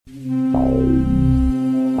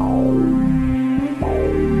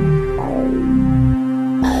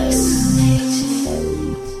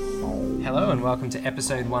Hello and welcome to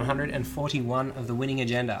episode 141 of The Winning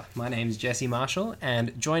Agenda. My name's Jesse Marshall,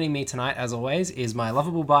 and joining me tonight, as always, is my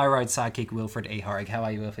lovable by-road sidekick, Wilfred E. Horrig. How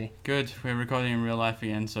are you, Wilfie? Good. We're recording in real life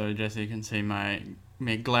again, so Jesse can see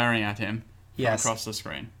me glaring at him across the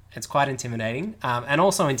screen. It's quite intimidating. And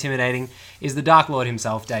also intimidating is the Dark Lord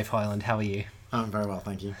himself, Dave Hoyland. How are you? I'm very well,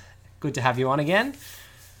 thank you. Good to have you on again.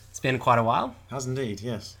 It's been quite a while. Has indeed,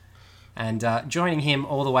 yes. And joining him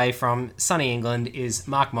all the way from sunny England is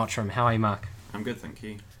Mark Mottram. How are you, Mark? I'm good, thank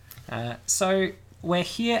you. So we're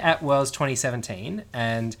here at Worlds 2017,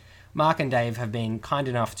 and Mark and Dave have been kind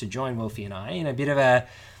enough to join Wilfie and I in a bit of a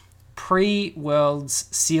pre-Worlds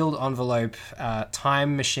sealed envelope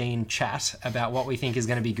time machine chat about what we think is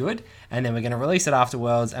going to be good, and then we're going to release it after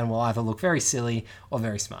Worlds, and we'll either look very silly or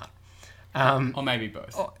very smart. Or maybe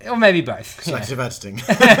both. Or maybe both. Selective editing.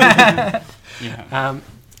 Yeah.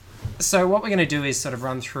 So what we're going to do is sort of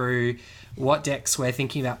run through what decks we're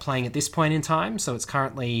thinking about playing at this point in time. So it's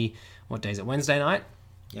currently, what day is it? Wednesday night?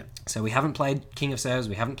 Yep. So we haven't played King of Serves,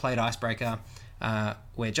 we haven't played Icebreaker.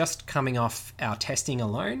 We're just coming off our testing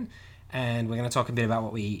alone, and we're going to talk a bit about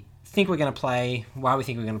what we think we're going to play, why we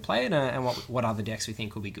think we're going to play it, and what other decks we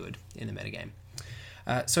think will be good in the metagame.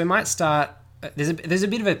 So we might start... There's a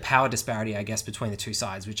bit of a power disparity, I guess, between the two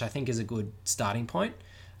sides, which I think is a good starting point,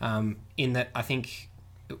 in that I think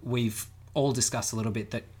we've all discussed a little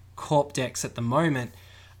bit that Corp decks at the moment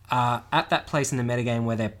are at that place in the metagame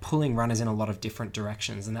where they're pulling runners in a lot of different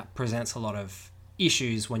directions, and that presents a lot of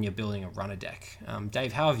issues when you're building a runner deck.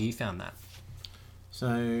 Dave, how have you found that?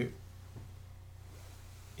 So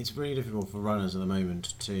it's really difficult for runners at the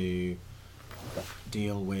moment to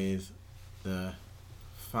deal with the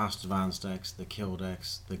fast advanced decks, the kill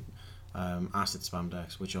decks, the asset spam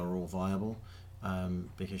decks, which are all viable,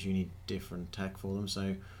 because you need different tech for them.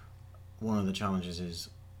 So one of the challenges is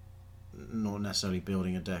not necessarily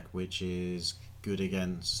building a deck which is good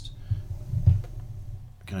against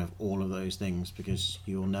kind of all of those things, because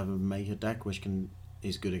you'll never make a deck which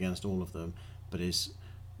is good against all of them, but is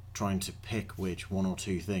trying to pick which one or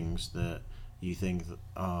two things that you think that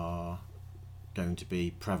are going to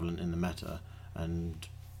be prevalent in the meta and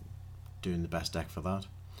doing the best deck for that.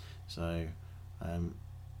 So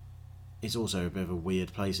it's also a bit of a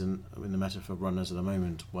weird place in the meta for runners at the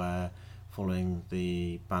moment, where following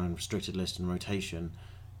the ban and restricted list and rotation,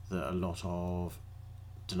 that a lot of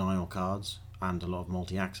denial cards and a lot of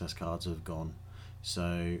multi-access cards have gone.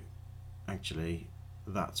 So actually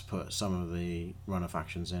that's put some of the runner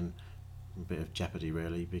factions in a bit of jeopardy,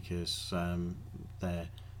 really, because they're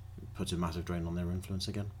puts a massive drain on their influence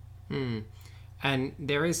again. And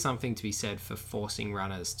there is something to be said for forcing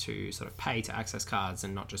runners to sort of pay to access cards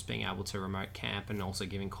and not just being able to remote camp, and also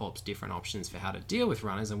giving Corps different options for how to deal with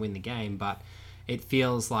runners and win the game. But it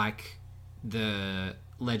feels like the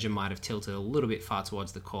ledger might have tilted a little bit far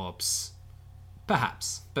towards the Corps,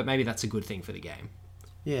 perhaps, but maybe that's a good thing for the game.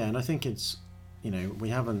 Yeah, and I think it's, we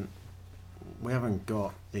haven't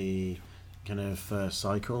got the kind of first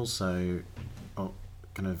cycle, so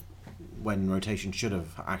kind of when rotation should have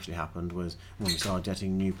actually happened was when we started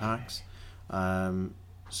getting new packs.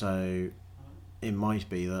 So it might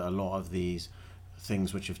be that a lot of these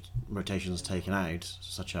things which have rotations taken out,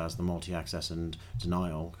 such as the multi-access and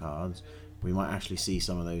denial cards, we might actually see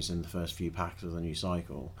some of those in the first few packs of the new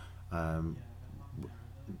cycle.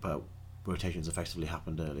 But rotations effectively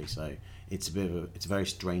happened early, so it's a very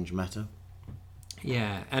strange meta.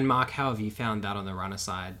 Yeah, and Mark, how have you found that on the runner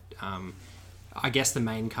side? I guess the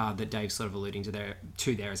main card that Dave's sort of alluding to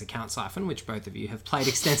there is Account Siphon, which both of you have played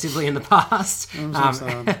extensively in the past.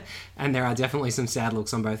 And there are definitely some sad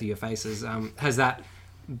looks on both of your faces. Has that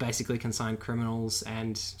basically consigned Criminals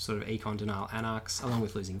and sort of Econ Denial Anarchs, along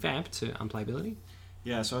with losing Vamp, to unplayability?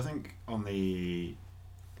 Yeah, so I think on the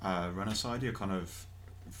runner side, you're kind of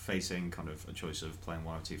facing kind of a choice of playing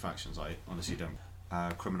one or two factions. I honestly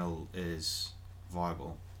don't. Criminal is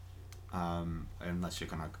viable, unless you're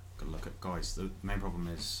kind of look at guys. The main problem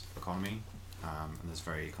is economy, and there's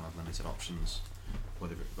very kind of limited options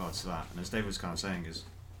with regards to that. And as Dave was kind of saying, is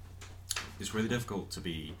it's really difficult to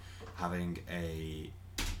be having a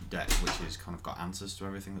deck which has kind of got answers to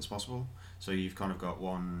everything that's possible. So you've kind of got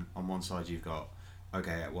on one side you've got,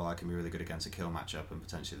 okay, well I can be really good against a kill matchup and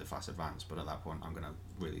potentially the fast advance, but at that point I'm going to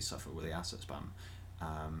really suffer with the asset spam.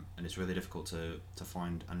 And it's really difficult to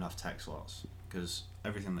find enough tech slots, because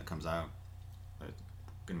everything that comes out,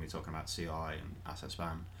 going to be talking about CI and asset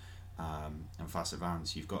spam, and fast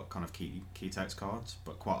advance, you've got kind of key text cards,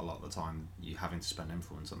 but quite a lot of the time you're having to spend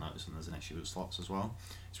influence on those, and there's an issue with slots as well.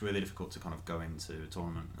 It's really difficult to kind of go into a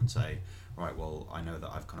tournament and say, right, well, I know that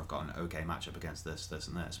I've kind of got an okay matchup against this, this,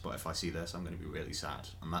 and this, but if I see this, I'm going to be really sad,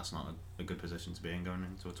 and that's not a good position to be in going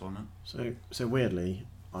into a tournament. So weirdly,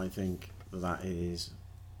 I think that is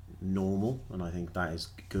normal, and I think that is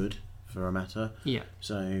good for a meta. Yeah.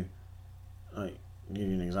 So, like, give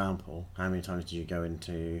you an example. How many times do you go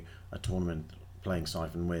into a tournament playing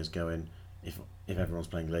Siphon Wiz going, if everyone's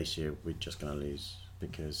playing Glacier, we're just going to lose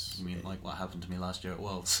because... You mean like what happened to me last year at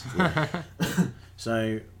Worlds? Yeah.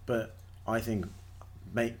 So, but I think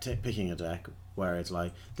picking a deck where it's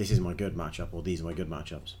like, this is my good matchup, or these are my good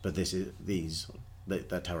matchups, but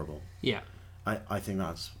they're terrible. Yeah. I think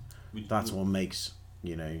that's what makes,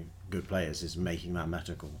 good players, is making that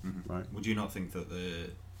metacal, right? Would you not think that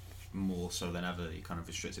more so than ever, the kind of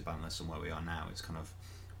restricted ban list and where we are now is kind of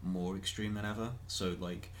more extreme than ever? So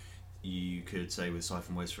like, you could say with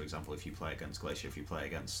Siphon Wiz, for example, if you play against Glacier, if you play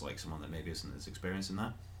against like someone that maybe isn't as experienced in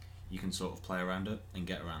that, you can sort of play around it and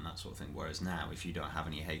get around that sort of thing. Whereas now, if you don't have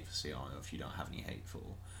any hate for CI, or if you don't have any hate for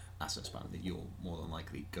asset spam, that you're more than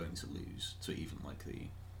likely going to lose to even like the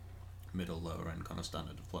middle, lower end kind of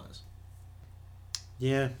standard of players.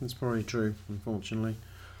 Yeah, that's probably true, unfortunately.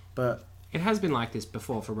 But it has been like this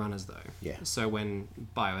before for runners, though. Yeah. So when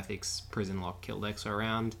Bioethics Prison Lock kill decks were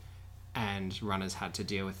around, and runners had to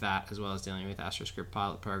deal with that, as well as dealing with AstroScript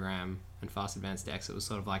Pilot Program and Fast Advanced decks, it was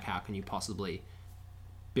sort of like, how can you possibly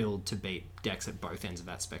build to beat decks at both ends of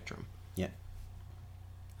that spectrum? Yeah.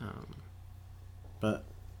 But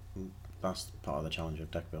that's part of the challenge of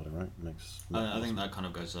deck building, right? I think that kind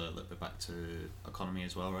of goes a little bit back to economy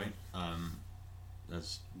as well, right?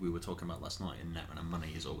 As we were talking about last night, in Netrunner,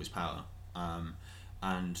 money is always power.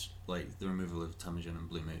 And like the removal of Temujin and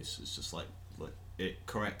Blue Moose is just like it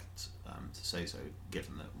correct to say so,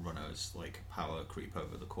 given that runners like power creep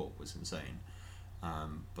over the corp was insane.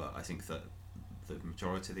 But I think that the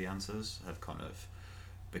majority of the answers have kind of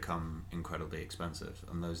become incredibly expensive,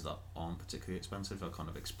 and those that aren't particularly expensive are kind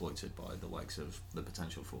of exploited by the likes of the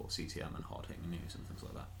potential for CTM and hard-hitting news and things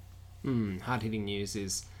like that. Hard-hitting news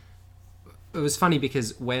is... It was funny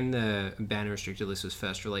because when the ban restricted list was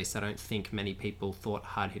first released, I don't think many people thought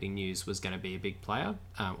hard-hitting news was going to be a big player,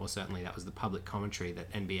 or certainly that was the public commentary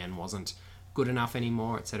that NBN wasn't good enough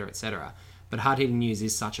anymore, etc., etc. But hard-hitting news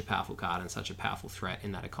is such a powerful card and such a powerful threat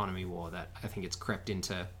in that economy war that I think it's crept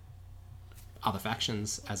into other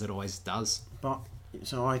factions, as it always does. But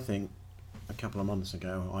so I think a couple of months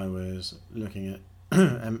ago I was looking at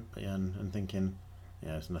MBN and thinking,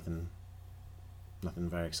 yeah, there's nothing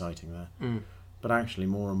very exciting there. But actually,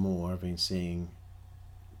 more and more I've been seeing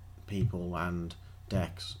people and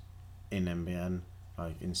decks in MBN,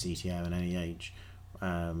 like in CTM and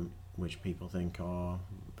NEH, which people think are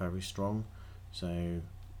very strong. So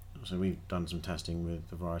we've done some testing with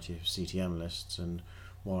a variety of CTM lists, and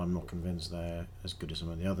while I'm not convinced they're as good as some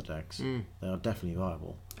of the other decks, they are definitely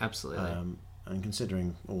viable. Absolutely. And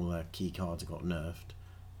considering all their key cards got nerfed,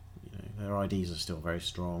 their IDs are still very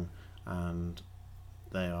strong, and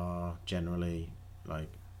they are generally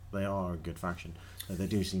they are a good faction. So they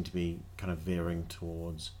do seem to be kind of veering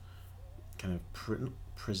towards kind of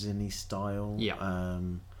prison-y style,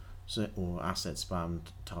 or asset spam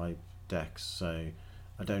type decks. So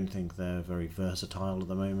I don't think they're very versatile at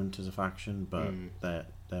the moment as a faction, but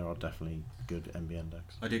there are definitely good MBN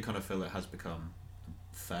decks. I do kind of feel it has become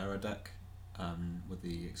a fairer deck, with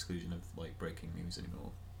the exclusion of like breaking news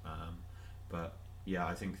anymore. But yeah,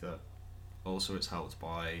 I think that also it's helped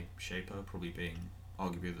by Shaper probably being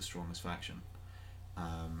arguably the strongest faction.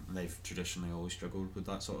 They've traditionally always struggled with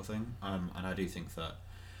that sort of thing, and I do think that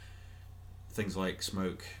things like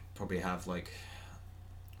Smoke probably have like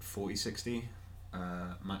 40-60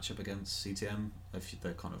 matchup against CTM. If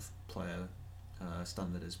their kind of player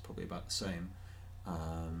standard is probably about the same.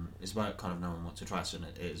 It's about kind of knowing what to trash, and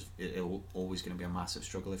it's always going to be a massive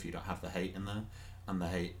struggle if you don't have the hate in there. And the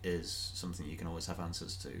hate is something you can always have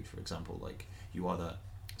answers to. For example, like you either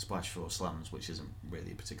splash for slams, which isn't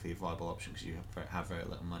really a particularly viable option because you have very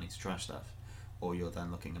little money to trash stuff, or you're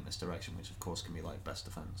then looking at misdirection, which of course can be like best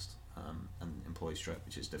defense, and employee strip,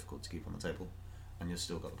 which is difficult to keep on the table, and you've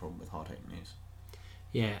still got the problem with hard hitting news.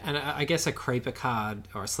 Yeah, and I guess a creeper card,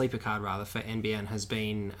 or a sleeper card rather, for NBN has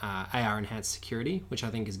been AR Enhanced Security, which I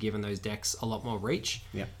think has given those decks a lot more reach,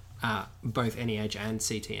 both NEH and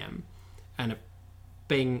CTM, and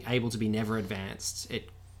being able to be never advanced, it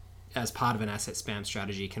as part of an asset spam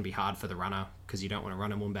strategy can be hard for the runner because you don't want to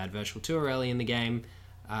run a Wombat Virtual Tour early in the game,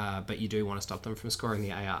 but you do want to stop them from scoring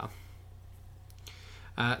the AR.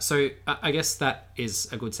 So I guess that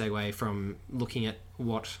is a good segue from looking at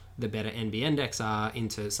what the better NBN decks are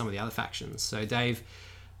into some of the other factions. So Dave,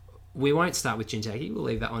 we won't start with Jinteki. We'll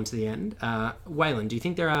leave that one to the end. Wayland, do you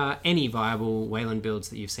think there are any viable Wayland builds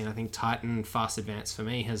that you've seen? I think Titan Fast Advance for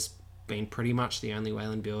me has been pretty much the only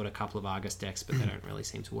Wayland build. A couple of Argus decks, but they don't really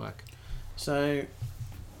seem to work. So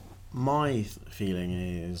my feeling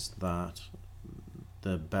is that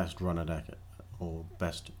the best runner deck or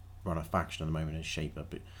best runner faction at the moment is Shaper,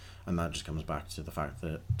 and that just comes back to the fact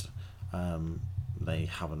that they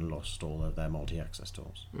haven't lost all of their multi-access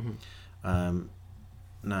tools. Mm-hmm.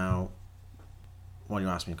 Now, when you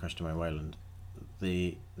ask me a question about Wayland,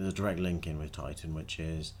 there's a direct link in with Titan, which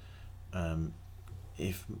is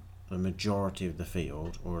if the majority of the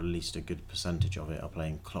field, or at least a good percentage of it, are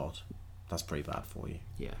playing Clot, that's pretty bad for you.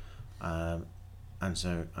 Yeah. And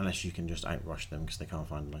so, unless you can just outrush them because they can't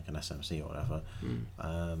find like an SMC or whatever,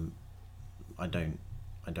 I don't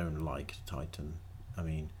like Titan. I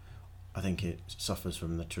mean, I think it suffers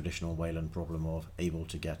from the traditional Wayland problem of able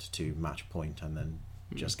to get to match point and then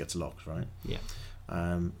just gets locked, right? Yeah.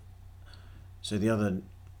 So the other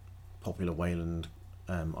popular Wayland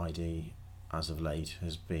ID as of late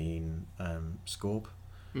has been Scorp,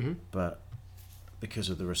 Mm-hmm. but because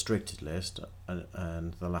of the restricted list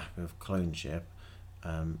and the lack of cloneship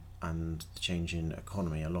and the change in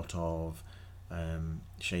economy, a lot of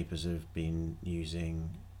shapers have been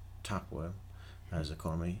using Tapworm as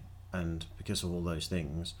economy, and because of all those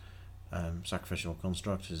things, Sacrificial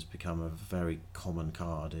Construct has become a very common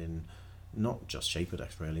card in not just shaper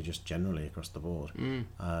decks really, just generally across the board.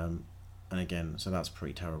 And again, so that's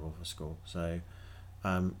pretty terrible for score. So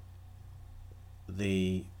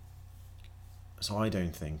so I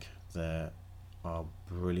don't think there are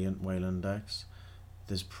brilliant Wayland decks.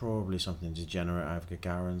 There's probably something degenerate out of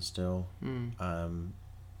Gagarin still,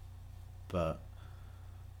 but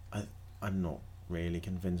I'm not really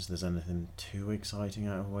convinced there's anything too exciting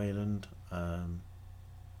out of Wayland.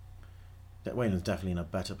 That Wayland's definitely in a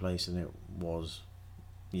better place than it was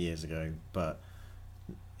years ago, but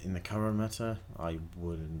in the current meta, I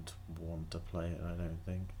wouldn't want to play it, I don't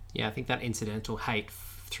think. Yeah, I think that incidental hate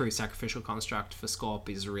through Sacrificial Construct for Scorp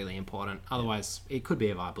is really important. Otherwise, it could be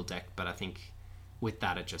a viable deck, but I think with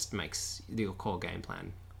that, it just makes your core game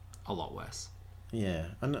plan a lot worse. Yeah,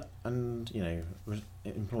 and you know,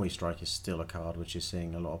 Employee Strike is still a card which is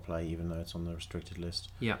seeing a lot of play, even though it's on the restricted list.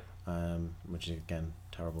 Yeah. Which is again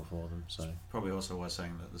terrible for them. So probably also worth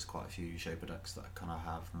saying that there's quite a few shaper decks that kind of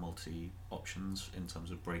have multi options in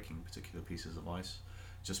terms of breaking particular pieces of ice,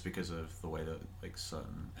 just because of the way that like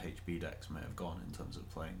certain HB decks may have gone in terms of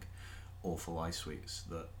playing awful ice sweeps,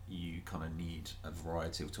 that you kind of need a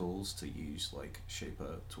variety of tools to use, like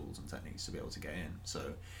shaper tools and techniques to be able to get in.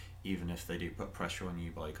 So even if they do put pressure on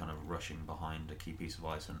you by kind of rushing behind a key piece of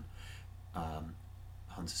ice and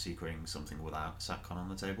Hunter Secreting something without Satcon on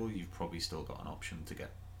the table, you've probably still got an option to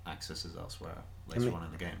get accesses elsewhere later on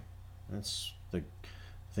in the game. That's the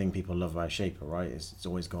thing people love about Shaper, right? Is it's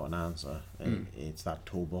always got an answer. It's that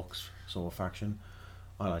toolbox sort of faction.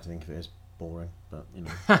 I like to think of it as boring, but you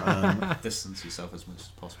know, distance yourself as much as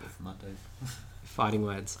possible from that, Dave. Fighting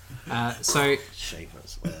words. So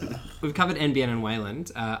Shapers. We've covered NBN and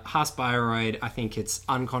Wayland. Haas-Bioroid, I think it's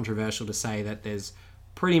uncontroversial to say that there's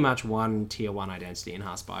pretty much one tier 1 identity in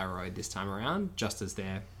Haas-Bioroid this time around, just as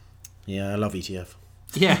they're... Yeah, I love ETF.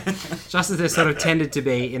 Yeah, just as they're sort of tended to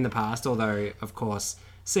be in the past, although, of course,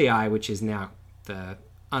 CI, which is now the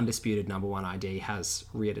undisputed number 1 ID, has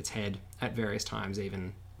reared its head at various times,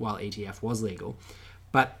 even while ETF was legal.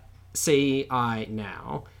 But CI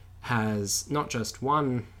now has not just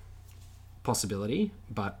one possibility,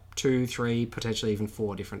 but 2, 3, potentially even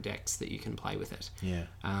 4 different decks that you can play with it. Yeah.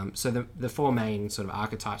 So the 4 main sort of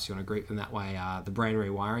archetypes, you want to group them that way, are the Brain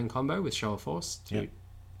Rewiring combo with Show of Force.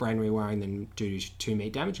 Brain Rewiring, then do 2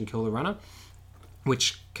 meat damage and kill the runner,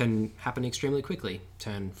 which can happen extremely quickly.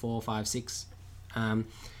 Turn 4, 5, 6,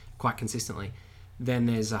 quite consistently. Then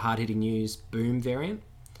there's a hard-hitting news Boom variant,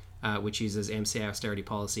 which uses MCA austerity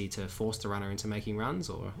policy to force the runner into making runs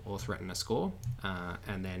or threaten a score,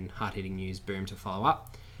 and then hard-hitting news Boom to follow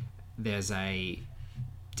up. There's a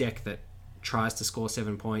deck that tries to score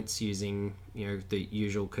 7 points using, you know, the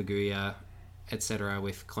usual Kaguya, etc.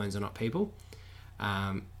 with Clones Are Not People.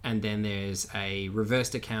 And then there's a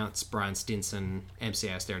reversed accounts Brian Stinson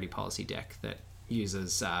MCA austerity policy deck that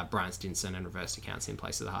uses Brian Stinson and reversed accounts in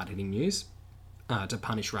place of the hard-hitting news to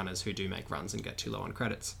punish runners who do make runs and get too low on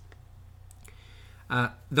credits.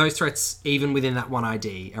 Those threats, even within that one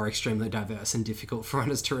ID, are extremely diverse and difficult for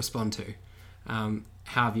runners to respond to.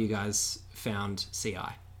 How have you guys found CI?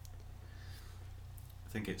 I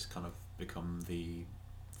think it's kind of become the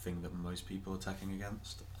thing that most people are attacking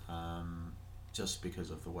against, just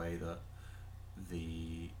because of the way that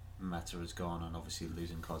the meta has gone, and obviously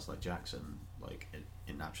losing cards like Jackson, like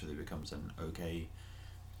it naturally becomes an okay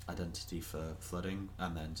identity for flooding,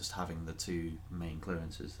 and then just having the two main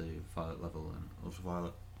clearances, the violet level and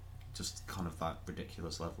ultraviolet, just kind of that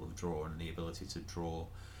ridiculous level of draw and the ability to draw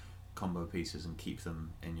combo pieces and keep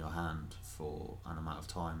them in your hand for an amount of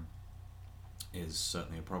time is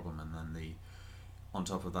certainly a problem. And then on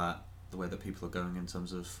top of that, the way that people are going in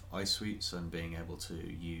terms of ice suites and being able to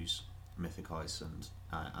use Mythic Ice and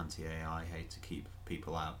anti-AI hate to keep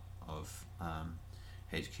people out of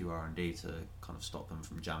HQ R&D to kind of stop them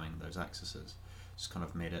from jamming those accesses, it's kind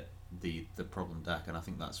of made it the problem deck. And I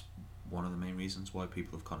think that's one of the main reasons why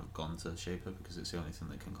people have kind of gone to Shaper, because it's the only thing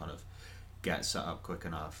that can kind of get set up quick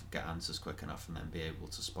enough, get answers quick enough, and then be able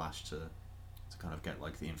to splash to kind of get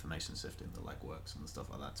like the information sifting, the legworks and stuff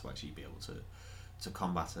like that, to actually be able to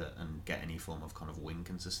combat it and get any form of kind of win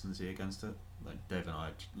consistency against it. Like Dave and I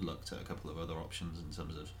looked at a couple of other options in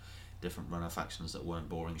terms of different runner factions that weren't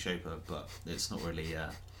boring Shaper, but it's not really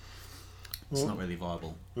not really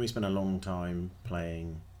viable. We spent a long time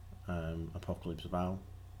playing Apocalypse Val,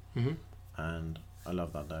 and I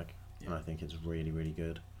love that deck, and I think it's really, really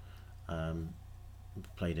good.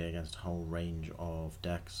 Played it against a whole range of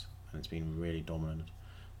decks, and it's been really dominant,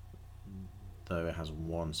 though it has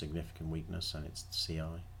one significant weakness, and it's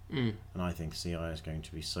CI. And I think CI is going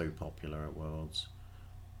to be so popular at Worlds,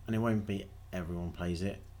 and it won't be everyone plays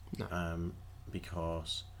it,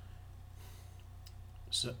 because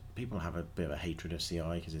people have a bit of a hatred of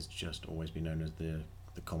CI because it's just always been known as the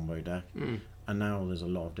combo deck, and now there's a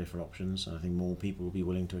lot of different options, and I think more people will be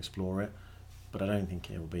willing to explore it, but I don't think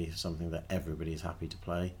it will be something that everybody's happy to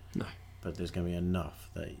play. No. But there's going to be enough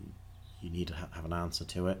that you need to have an answer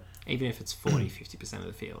to it. Even if it's 40-50% of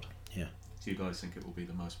the field. Yeah. Do you guys think it will be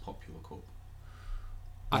the most popular corp?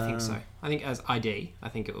 I think so. I think as ID, I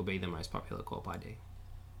think it will be the most popular corp ID.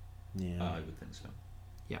 Yeah. I would think so.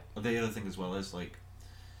 Yeah. But the other thing as well is, like,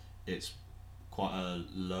 it's quite a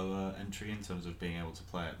lower entry in terms of being able to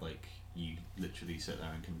play it. Like, you literally sit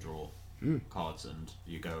there and can draw cards, and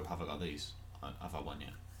you go, have I got these? Have I won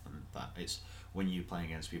yet? And that it's when you're playing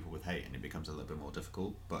against people with hate, and it becomes a little bit more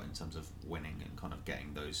difficult. But in terms of winning and kind of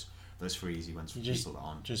getting those free easy wins for people that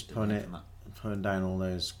aren't just putting down all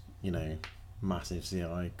those, massive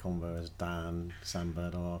CI combos, Dan,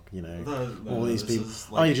 Sandbird Arc, all these people.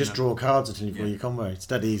 Like, you just draw cards until you've got your combo. It's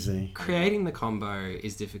that easy. Creating the combo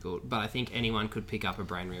is difficult, but I think anyone could pick up a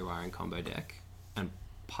brain rewiring combo deck and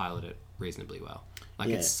pilot it reasonably well. Like,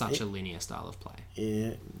 it's such a linear style of play.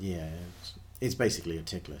 Yeah. It's basically a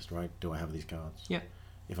tick list, right? Do I have these cards? Yeah.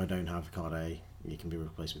 If I don't have card A, it can be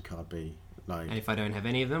replaced with card B. And if I don't have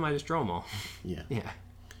any of them, I just draw more. Yeah. Yeah.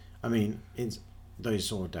 I mean, it's those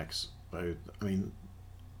sort of decks, though. I mean,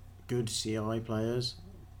 good CI players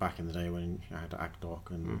back in the day when you had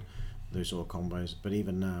Akdok and those sort of combos, but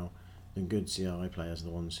even now, the good CI players are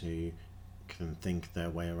the ones who can think their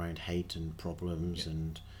way around hate and problems,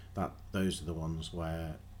 and those are the ones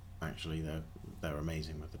where actually they're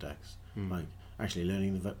amazing with the decks. Like, actually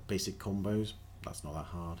learning the basic combos, that's not that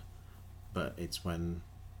hard, but it's when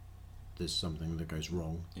there's something that goes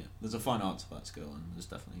wrong. Yeah, there's a fine art to that skill, and there's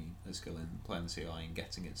definitely a skill in playing the CI and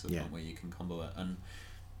getting it to the point where you can combo it, and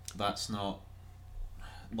that's not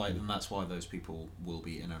like, and that's why those people will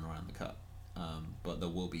be in and around the cut. But there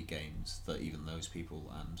will be games that even those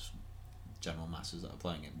people and general masses that are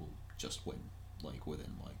playing it will just win, like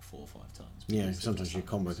within like 4 or 5 times. Yeah, sometimes your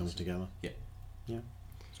combo comes together. Yeah.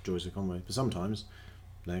 It's joys of combo, but sometimes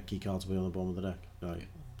their key cards will be on the bottom of the deck.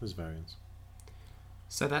 There's variance.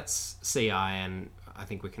 So that's CI, and I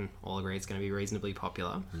think we can all agree it's going to be reasonably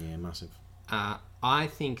popular. Yeah, massive. I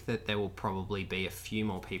think that there will probably be a few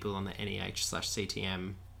more people on the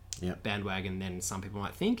NEH/CTM bandwagon than some people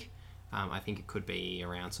might think. I think it could be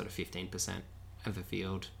around sort of 15% of the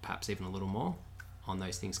field, perhaps even a little more, on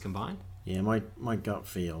those things combined. Yeah, my gut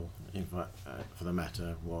feel for the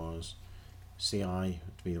meta was CI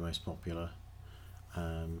to be the most popular,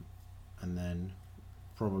 and then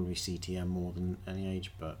probably CTM more than NEH,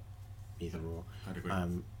 but either or I'd agree.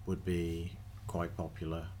 Would be quite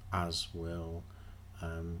popular, as will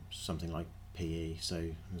something like PE.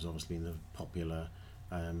 So there's obviously been the popular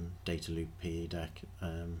Data Loop PE deck,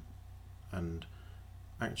 and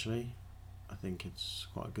actually I think it's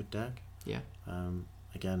quite a good deck. Yeah.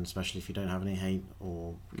 Again, especially if you don't have any hate,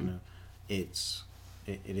 or it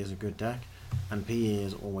is a good deck, and PE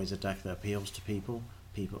is always a deck that appeals to people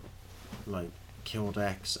like kill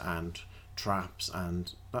decks and traps,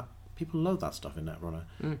 and that people love that stuff in Netrunner.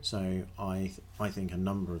 So I think a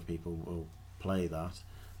number of people will play that,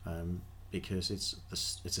 because it's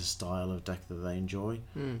a style of deck that they enjoy.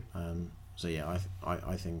 So yeah,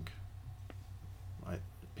 I think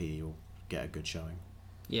PE will get a good showing.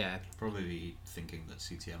 Yeah. Probably be thinking that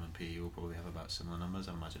CTM and PE will probably have about similar numbers.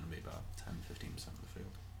 I imagine it'll be about 10-15% of the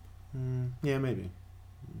field. Yeah, maybe.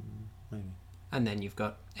 Maybe. And then you've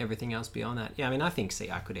got everything else beyond that. Yeah, I mean, I think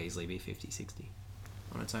CI could easily be 50-60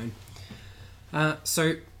 on its own.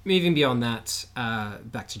 So moving beyond that,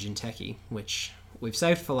 back to Jinteki, which we've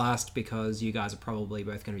saved for last because you guys are probably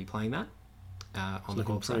both going to be playing that on the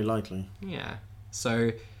corp side. Pretty likely. Yeah.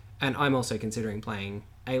 So, and I'm also considering playing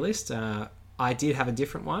A-List. I did have a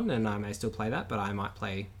different one, and I may still play that, but I might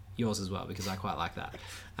play yours as well because I quite like that.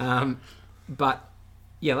 But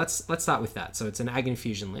yeah, let's start with that. So it's an Ag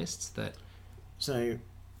Infusion list that. So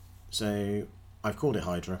I've called it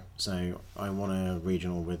Hydra. So I won a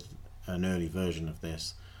regional with an early version of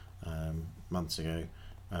this months ago,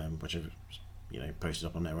 which I've posted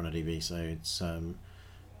up on Netrunner DB. So it's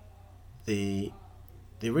the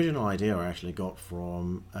original idea I actually got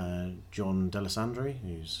from John Delisandri,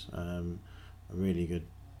 who's a really good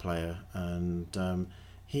player, and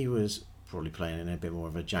he was probably playing in a bit more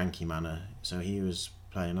of a janky manner. So he was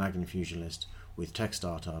playing an Ag Infusion list with tech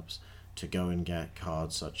startups to go and get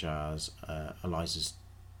cards such as Eliza's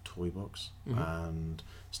Toy Box and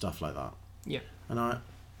stuff like that. Yeah. And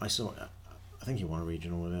I saw, I think he won a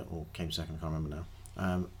regional with it, or came second, I can't remember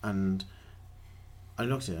now. And I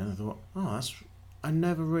looked at it and I thought, I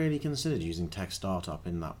never really considered using tech startup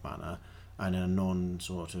in that manner and in a non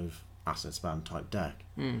sort of asset spam type deck.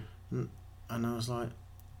 And I was like,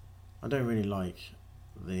 I don't really like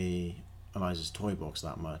the Eliza's Toy Box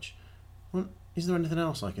that much. Well, is there anything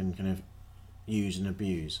else I can kind of use and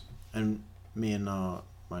abuse? And me and my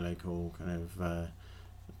local kind of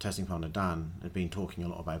testing partner Dan had been talking a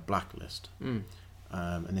lot about Blacklist, and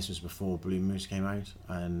this was before Blue Moose came out.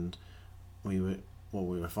 And what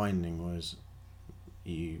we were finding was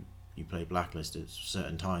you play Blacklist at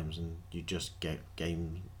certain times and you just get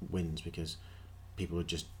game wins because people would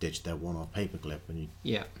just ditch their one-off paperclip and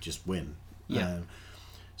you just win.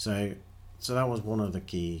 So that was one of the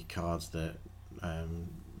key cards that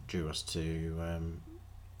drew us to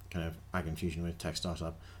kind of Ag Infusion with Tech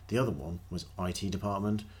Startup. The other one was IT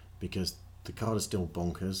Department, because the card is still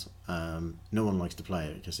bonkers. No one likes to play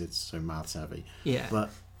it because it's so maths heavy. Yeah. But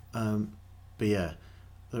yeah,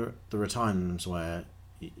 there are times where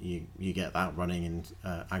you get that running in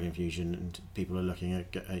Ag Infusion, and people are looking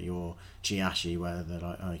at your Chiashi where they're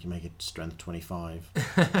like, oh, you can make it strength 25.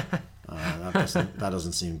 That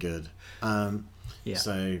doesn't seem good.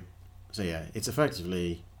 So yeah, it's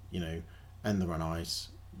effectively, end the run ice,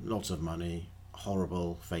 lots of money,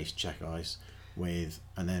 horrible face check ice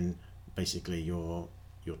and then basically your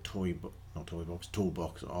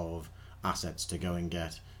toolbox of assets to go and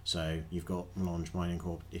get. So you've got Melange Mining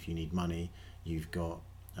Corp if you need money, you've got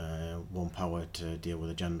one power to deal with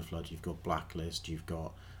Agenda Flood, you've got Blacklist, you've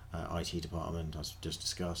got IT Department as just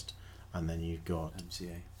discussed, and then you've got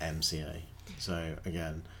MCA. So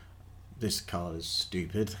again, this card is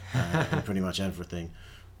stupid in pretty much everything,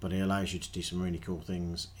 but it allows you to do some really cool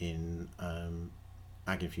things in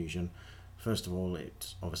Ag Infusion. First of all,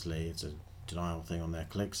 it's a denial thing on their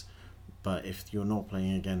clicks, but if you're not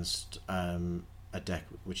playing against a deck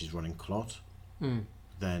which is running Clot,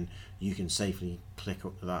 then you can safely click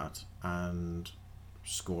up that and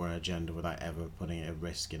score an agenda without ever putting it at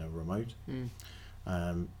risk in a remote.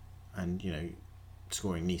 And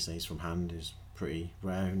scoring Niseis from hand is pretty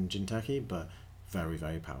rare in Jinteki, but very,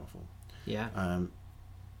 very powerful. Yeah.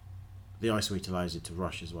 The Ice Suite allows it to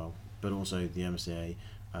rush as well, but also the MCA,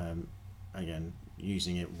 again,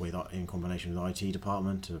 using it in combination with IT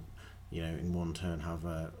Department to, in one turn have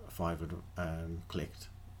a 500 clicked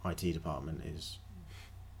IT Department is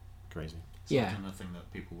crazy. It's another thing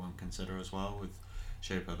that people won't consider as well with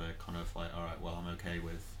Shaper. They're kind of like, all right, well, I'm okay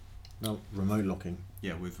with remote locking.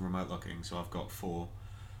 Yeah, with remote locking. So I've got four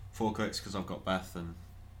clicks because I've got Beth, and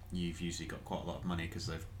you've usually got quite a lot of money because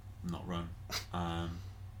they've not run.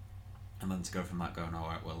 And then to go from that going, all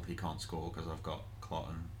right, well, he can't score because I've got Clot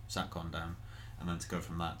and Satcon down. And then to go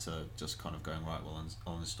from that to just kind of going, right, well,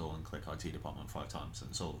 I'll install and click IT Department 5 times.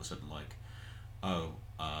 And it's all of a sudden like,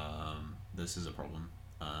 this is a problem.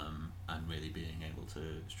 And really being able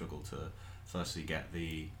to struggle to firstly get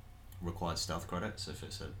the required stealth credits if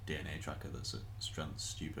it's a DNA tracker that's a strength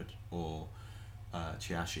stupid, or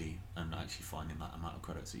Chiashi, and actually finding that amount of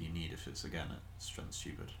credits that you need if it's again a strength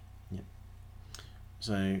stupid. Yeah.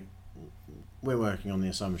 So we're working on the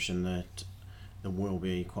assumption that there will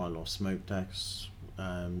be quite a lot of smoke decks.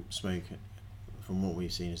 Smoke, from what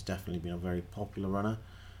we've seen, has definitely been a very popular runner.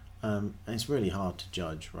 And it's really hard to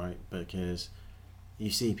judge, right? Because you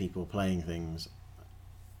see people playing things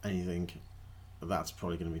and you think that's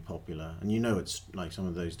probably going to be popular, and you know it's like some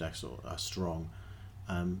of those decks are strong,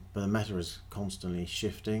 but the meta is constantly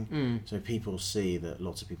shifting. So people see that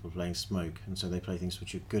lots of people are playing smoke, and so they play things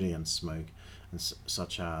which are good against smoke, and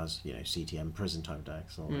such as CTM prison type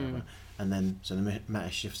decks or whatever. And then so the meta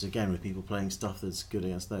shifts again with people playing stuff that's good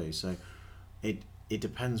against those. So it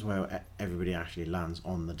depends where everybody actually lands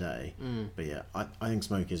on the day. But yeah, I think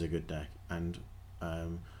smoke is a good deck, and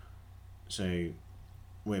so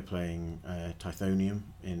we're playing Tithonium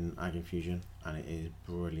in Ag Infusion, and it is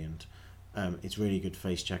brilliant. It's really good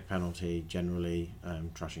face check penalty generally,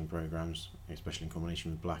 trashing programs, especially in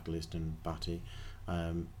combination with Blacklist and Batty.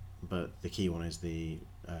 But the key one is the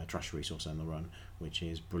trash resource on the run, which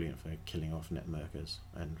is brilliant for killing off net merkers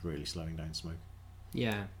and really slowing down smoke.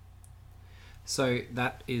 Yeah. So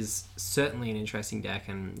that is certainly an interesting deck,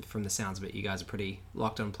 and from the sounds of it, you guys are pretty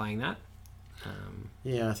locked on playing that.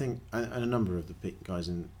 Yeah, I think and a number of the big guys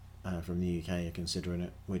from the UK are considering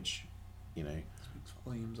it, which speaks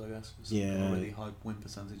volumes, I guess. It's Yeah. a really high win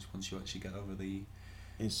percentage once you actually get over the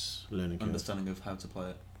it's learning curve. understanding of how to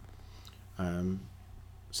play it.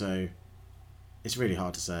 So it's really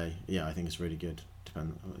hard to say. Yeah, I think it's really good.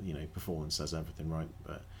 Performance says everything, right?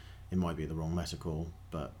 But it might be the wrong meta call.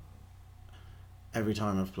 But every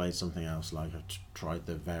time I've played something else, like I've tried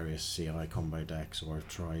the various CI combo decks, or we've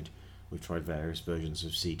tried various versions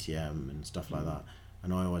of CTM and stuff like that,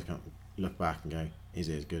 and I always kind of look back and go, is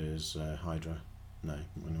it as good as Hydra? No,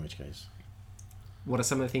 in which case. What are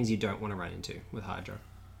some of the things you don't want to run into with Hydra?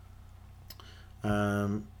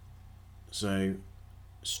 So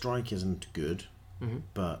Strike isn't good,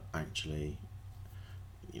 but actually,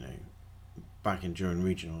 back during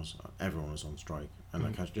regionals, everyone was on Strike, and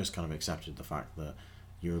I just kind of accepted the fact that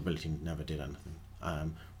your ability never did anything.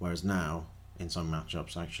 Whereas now, in some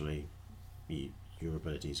matchups, actually, your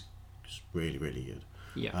ability is really, really good.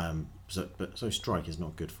 Yeah. So Strike is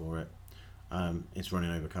not good for it. It's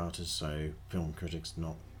running over Carters, so Film Critic's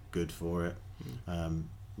not good for it.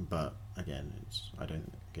 But again, I don't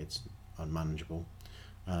think it's unmanageable.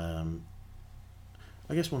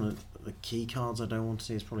 I guess one of the key cards I don't want to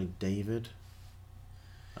see is probably David.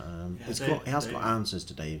 It has got answers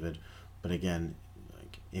to David, but again,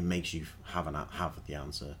 it makes you have the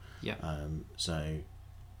answer. Yeah. So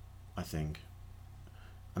I think,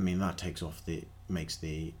 that makes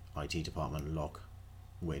the IT department lock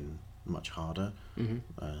win much harder.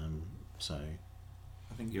 So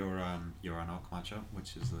I think your Anarch matchup,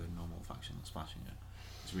 which is the normal faction that's smashing it,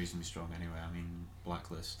 is reasonably strong anyway.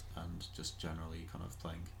 Blacklist and just generally kind of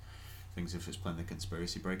playing things. If it's playing the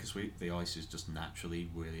Conspiracy Breaker suite, the ice is just naturally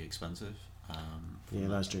really expensive. Yeah,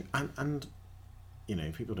 that's true. And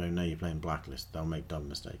if people don't know you're playing Blacklist, they'll make dumb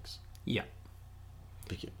mistakes. Yeah.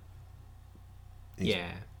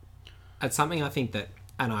 Yeah. It's something I think that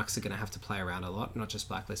Anarchs are going to have to play around a lot, not just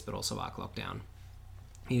Blacklist, but also Arc Lockdown.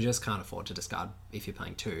 You just can't afford to discard, if you're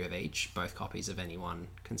playing two of each, both copies of any one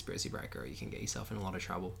Conspiracy Breaker, or you can get yourself in a lot of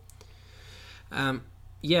trouble. So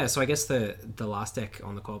I guess the last deck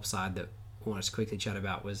on the co-op side that I wanted to quickly chat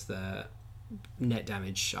about was the net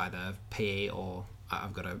damage, either PE or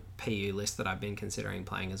I've got a PU list that I've been considering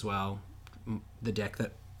playing as well. The deck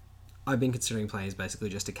that I've been considering playing is basically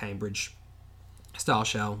just a Cambridge style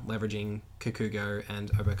shell, leveraging Kukugo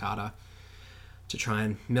and Obokata to try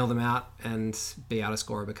and mill them out and be able to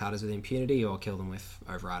score Obokatas with impunity, or kill them with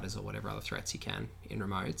overriders or whatever other threats you can in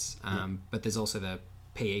remotes. But there's also the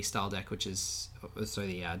PE style deck, which is also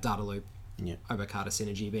the data loop, Obokata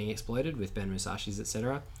synergy being exploited with Ben Musashi's,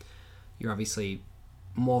 etc. You're obviously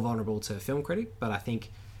more vulnerable to Film Critic, but I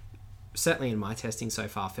think certainly in my testing so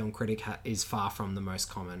far, Film Critic is far from the most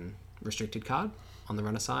common restricted card on the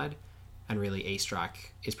runner side, and really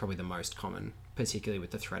E-Strike is probably the most common, particularly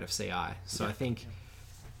with the threat of CI. So I think,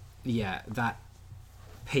 that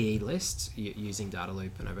PE list using Data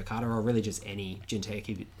Loop and Obokata, or really just any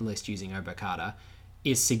Jinteki list using Obokata,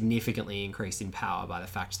 is significantly increased in power by the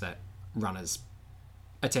fact that runners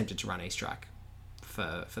attempted to run E-Strike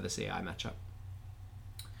for the CI matchup.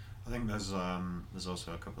 I think there's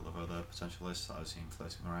also a couple of other potential lists that I've seen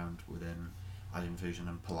floating around within Ad Infusion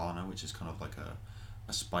and Polana, which is kind of like a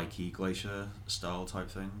spiky glacier style type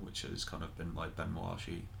thing, which has kind of been like Ben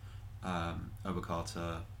Moashi,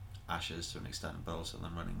 Obokata, Ashes to an extent, but also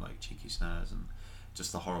then running like cheeky snares and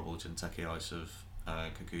just the horrible Jinteki ice of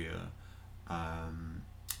Kaguya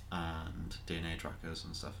and DNA trackers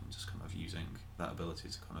and stuff, and just kind of using that ability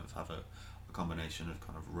to kind of have a combination of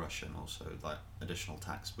kind of rush and also like additional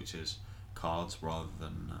tax, which is cards rather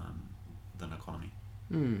than economy.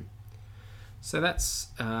 So that's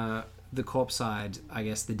the Corp side, I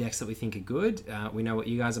guess, the decks that we think are good. We know what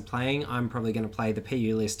you guys are playing. I'm probably going to play the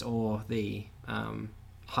PU list or the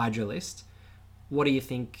Hydra list. What do you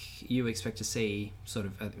think you expect to see sort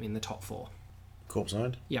of in the top 4? Corp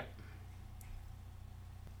side? Yep.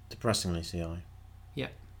 Depressingly CI.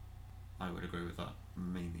 Yep. I would agree with that,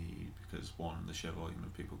 mainly because, one, the sheer volume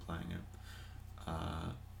of people playing it,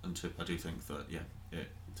 and two, I do think that, it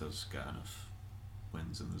does get enough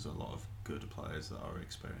wins, and there's a lot of good players that are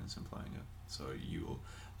experienced in playing it. So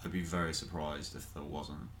I'd be very surprised if there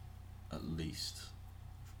wasn't at least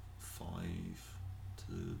 5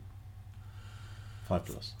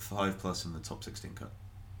 plus in the top 16 cut.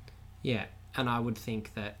 Yeah, and I would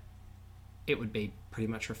think that it would be pretty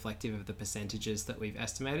much reflective of the percentages that we've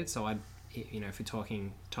estimated. So if we're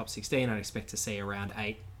talking top 16, I'd expect to see around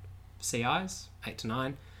 8 CIs, 8 to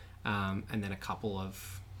 9, and then a couple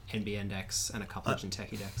of NBN decks and a couple of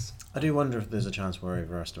Jinteki decks. I do wonder if there's a chance we're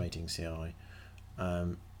overestimating CI.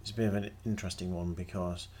 It's a bit of an interesting one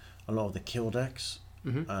because a lot of the kill decks,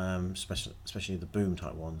 especially the boom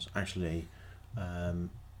type ones, actually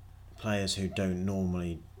players who don't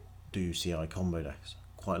normally do CI combo decks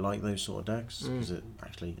quite like those sort of decks because it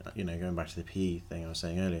actually, going back to the PE thing I was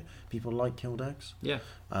saying earlier, people like kill decks. Yeah.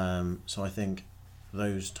 So I think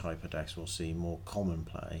those type of decks will see more common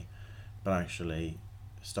play, but actually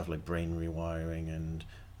stuff like brain rewiring and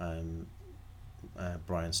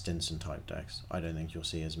Brian Stinson type decks, I don't think you'll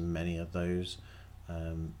see as many of those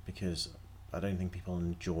because I don't think people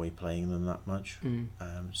enjoy playing them that much.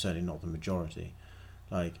 Certainly not the majority.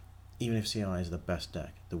 Like, even if CI is the best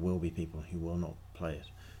deck, there will be people who will not play it.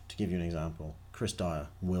 To give you an example, Chris Dyer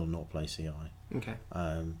will not play CI. Okay.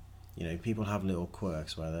 People have little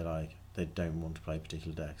quirks where they don't want to play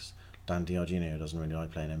particular decks. Dan Diargino doesn't really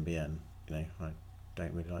like playing NBN. I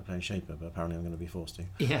don't really like playing Shaper, but apparently I'm going to be forced to.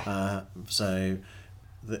 Yeah.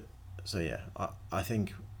 I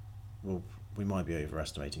think we might be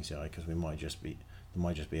overestimating CI because there might just be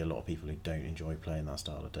a lot of people who don't enjoy playing that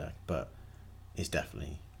style of deck, but it's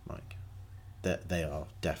definitely they are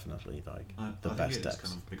definitely the best decks.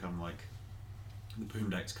 Kind of become the boom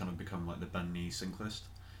decks kind of become like the Ben Knee sync list.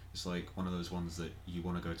 It's like one of those ones that you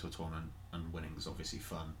want to go to a tournament and winning is obviously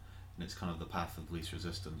fun, and it's kind of the path of least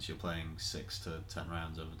resistance. You're playing 6 to 10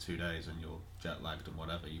 rounds over 2 days and you're jet lagged and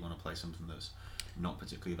whatever. You want to play something that's not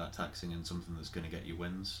particularly that taxing and something that's going to get you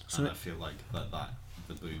wins. And I feel like that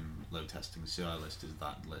the boom low testing CI list is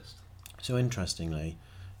that list. So interestingly,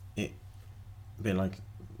 it a bit like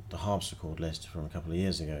the harpsichord list from a couple of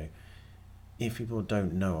years ago. If people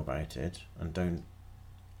don't know about it and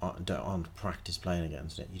aren't practice playing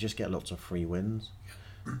against it, you just get lots of free wins.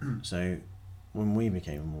 So when we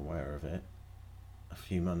became aware of it a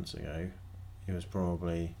few months ago, it was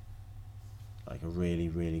probably like a really,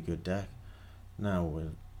 really good deck. Now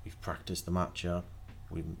we've practiced the matchup,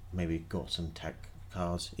 we've maybe got some tech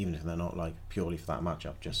cards, even if they're not like purely for that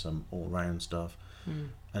matchup, just some all-round stuff.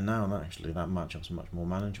 And now actually that matchup's much more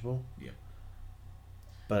manageable. Yeah.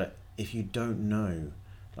 But if you don't know,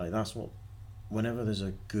 that's what, whenever there's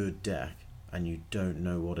a good deck and you don't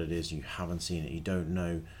know what it is, you haven't seen it, you don't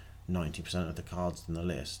know 90% of the cards in the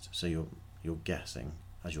list, so you're guessing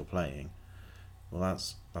as you're playing. Well,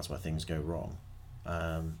 that's where things go wrong,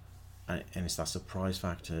 and it's that surprise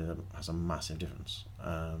factor that has a massive difference.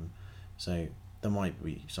 So there might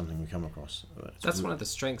be something we come across. That's one of the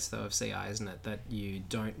strengths, though, of CI, isn't it? That you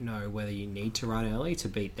don't know whether you need to run early to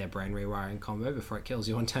beat their brain rewiring combo before it kills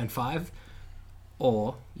you on turn 5,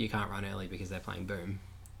 or you can't run early because they're playing boom.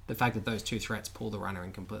 The fact that those two threats pull the runner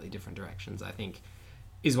in completely different directions, I think,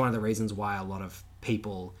 is one of the reasons why a lot of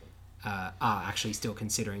people are actually still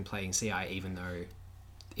considering playing CI, even though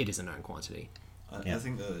it is a known quantity. I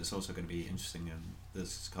think that it's also going to be interesting, and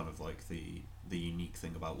this is kind of like the unique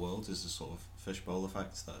thing about Worlds is the sort of fishbowl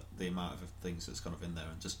effect, that the amount of things that's kind of in there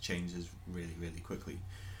and just changes really, really quickly.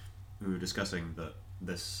 We were discussing that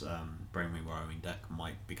this brain rewiring deck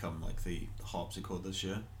might become like the harpsichord this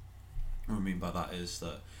year. What I mean by that is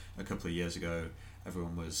that a couple of years ago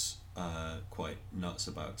everyone was quite nuts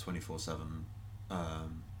about 24/7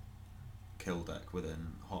 kill deck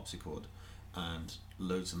within harpsichord, and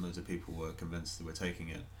loads and loads of people were convinced they were taking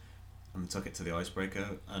it and took it to the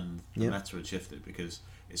icebreaker, and the meta had shifted because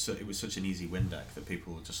it was such an easy win deck that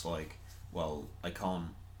people were just like, well, I can't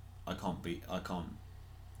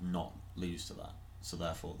not lose to that, so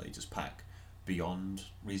therefore they just pack beyond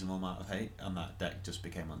reasonable amount of hate, and that deck just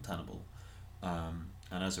became untenable, and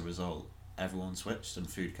as a result everyone switched and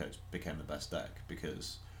Food Coach became the best deck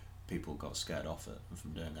because people got scared off it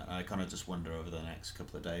from doing that. And I kind of just wonder over the next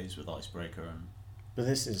couple of days with icebreaker and... But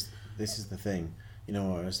this is the thing. you know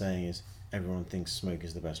what I was saying is everyone thinks Smoke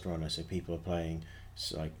is the best runner, so people are playing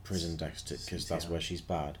like prison decks because that's where she's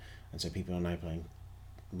bad, and so people are now playing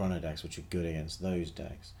runner decks which are good against those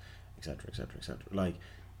decks, etc., etc., etc. Like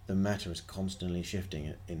the meta is constantly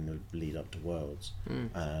shifting in the lead up to Worlds,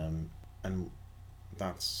 and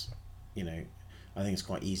that's, you know, I think it's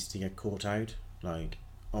quite easy to get caught out. Like,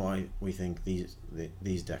 we think these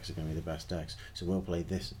decks are going to be the best decks, so we'll play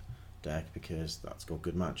this deck because that's got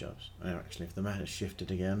good matchups. And actually, if the meta shifted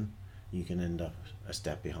again, you can end up a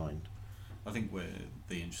step behind. I think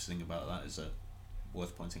the interesting thing about that is that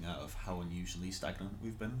worth pointing out of how unusually stagnant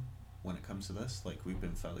we've been when it comes to this. Like, we've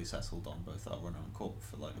been fairly settled on both our runner and corp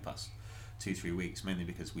for like the past 2-3 weeks, mainly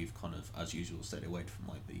because we've kind of, as usual, stayed away from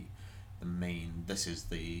like the main, this is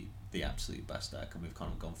the absolute best deck, and we've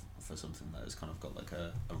kind of gone for something that has kind of got like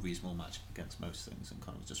a reasonable matchup against most things, and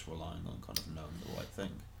kind of just relying on kind of knowing the right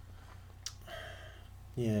thing.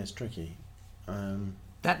 Yeah, it's tricky.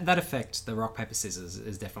 That effect, the rock paper scissors,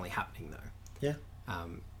 is definitely happening though. Yeah.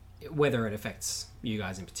 Whether it affects you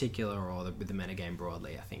guys in particular or the metagame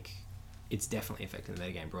broadly, I think it's definitely affecting the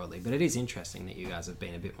metagame broadly. But it is interesting that you guys have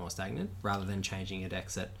been a bit more stagnant rather than changing your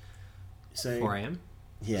decks at 4 a.m.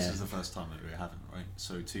 Yeah. This is the first time that we haven't, right?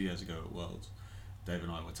 So 2 years ago at Worlds, Dave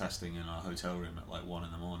and I were testing in our hotel room at like 1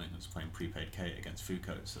 in the morning and was playing prepaid Kate against food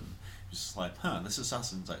coats, and it was just like, this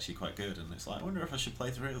assassin's actually quite good, and it's like, I wonder if I should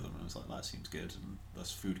play 3 of them, and I was like, that seems good, and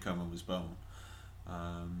thus food coma was born.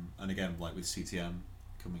 And again, like with CTM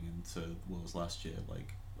coming into Worlds last year,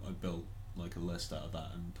 like I built like a list out of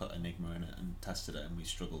that and put Enigma in it and tested it, and we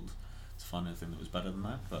struggled to find anything that was better than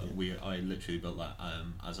that, but I literally built that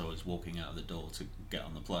as I was walking out of the door to get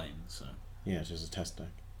on the plane. So yeah, it's just a test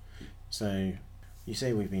deck. So you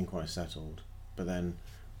say we've been quite settled, but then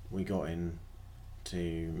we got in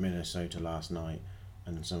to Minnesota last night,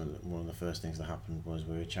 and one of the first things that happened was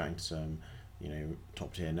we were chatting to some, you know,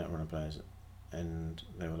 top tier Netrunner players, and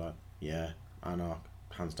they were like, yeah, Anarch,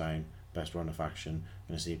 hands down, best runner faction,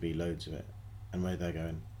 gonna see loads of it. And they're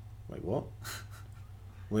going, wait, what?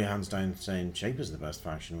 We're hands down saying Shaper's the best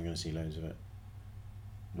faction, we're gonna see loads of it.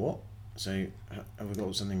 What? So have we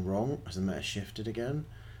got something wrong? Has the meta shifted again?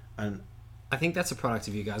 And I think that's a product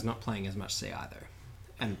of you guys not playing as much CI though,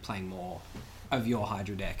 and playing more of your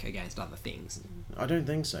Hydra deck against other things. I don't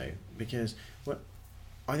think so, because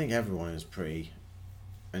I think everyone is pretty,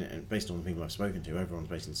 and based on the people I've spoken to, everyone's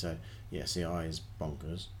basically said, yeah, CI is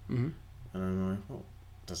bonkers. Mm-hmm. And I'm like, well,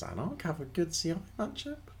 does Anarch have a good CI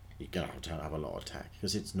matchup? You're going to have a lot of tech,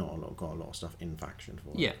 because it's got a lot of stuff in faction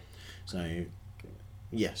for it. Yeah. So,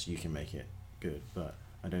 yes, you can make it good, but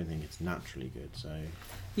I don't think it's naturally good. So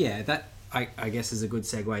yeah, that I guess is a good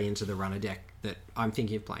segue into the runner deck that I'm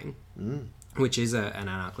thinking of playing, which is an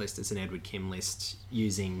Anarch list. It's an Edward Kim list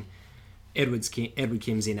using Edward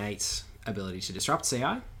Kim's innate ability to disrupt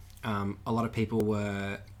CI. A lot of people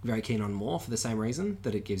were very keen on More for the same reason,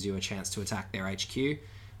 that it gives you a chance to attack their HQ.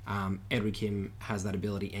 Edward Kim has that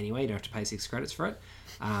ability anyway, you don't have to pay 6 credits for it.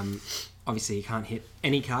 Obviously you can't hit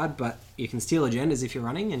any card, but you can steal agendas if you're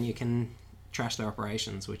running, and you can trash their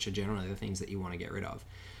operations, which are generally the things that you want to get rid of.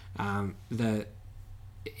 The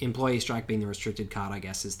Employee Strike being the restricted card, I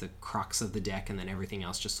guess, is the crux of the deck, and then everything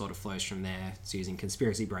else just sort of flows from there. It's using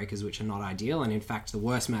Conspiracy Breakers, which are not ideal, and in fact the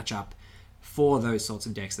worst matchup for those sorts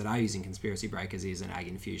of decks that are using Conspiracy Breakers is an Ag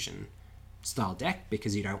Infusion style deck,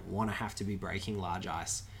 because you don't want to have to be breaking large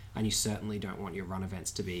ice, and you certainly don't want your run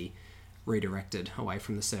events to be redirected away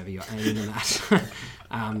from the server you're aiming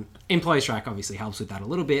at. Employee Strike obviously helps with that a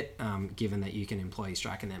little bit, given that you can Employee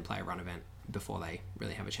Strike and then play a run event before they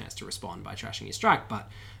really have a chance to respond by trashing your strike, but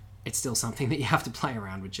it's still something that you have to play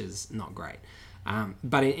around, which is not great.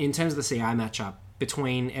 But in terms of the CI matchup,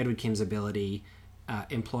 between Edward Kim's ability,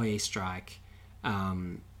 Employee Strike,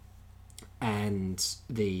 and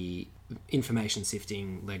the information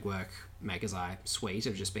sifting legwork Maker's Eye suite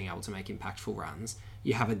of just being able to make impactful runs,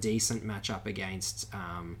 you have a decent matchup against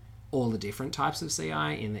all the different types of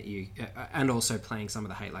CI, in that you and also playing some of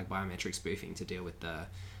the hate like biometric spoofing to deal with the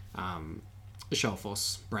Shell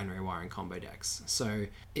Force brain rewiring combo decks. So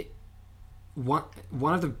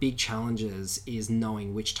one of the big challenges is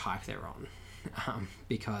knowing which type they're on,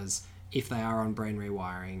 because if they are on brain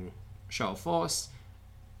rewiring Shell Force,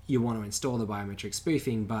 you want to install the biometric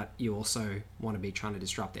spoofing, but you also want to be trying to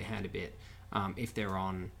disrupt their hand a bit. If they're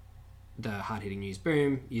on the hard-hitting news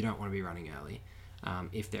boom, you don't want to be running early.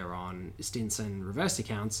 If they're on Stinson reversed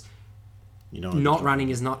accounts, not running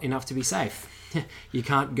is not enough to be safe. You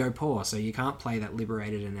can't go poor, so you can't play that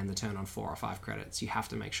liberated and end the turn on 4 or 5 credits. You have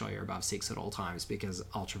to make sure you're above 6 at all times, because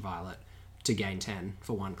ultraviolet to gain 10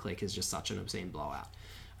 for 1 click is just such an obscene blowout.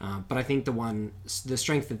 But I think the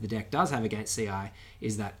strength that the deck does have against CI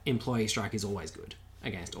is that Employee Strike is always good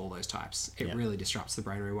against all those types. It really disrupts the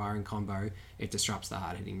brain rewiring combo. It disrupts the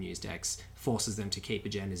hard-hitting news decks, forces them to keep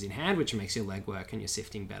agendas in hand, which makes your legwork and your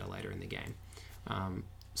sifting better later in the game.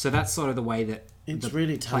 So that's sort of the way that it's the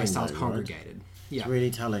really telling, playstyle's though, congregated. Right? Yeah. It's really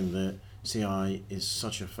telling that CI is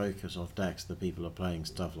such a focus of decks that people are playing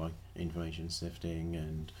stuff like information sifting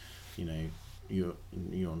and, you know,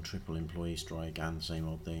 you're on triple Employee Strike and the same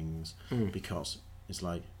old things because it's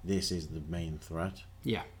like this is the main threat.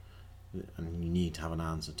 Yeah. And you need to have an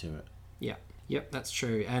answer to it. Yeah. Yep, that's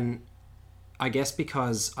true. And I guess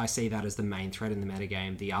because I see that as the main threat in the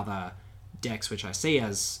metagame, the other decks which I see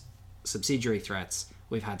as subsidiary threats,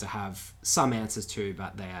 we've had to have some answers to,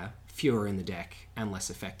 but they're fewer in the deck and less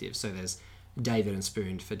effective. So there's David and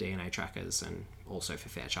Spooned for DNA trackers and also for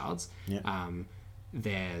Fairchilds. Yeah.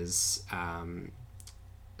 There's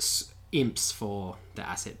Imps for the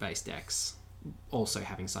asset-based decks, also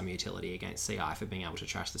having some utility against CI for being able to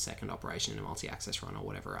trash the second operation in a multi-access run or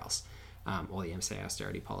whatever else, or the MCA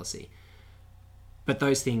austerity policy. But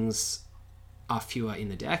those things are fewer in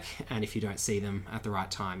the deck, and if you don't see them at the right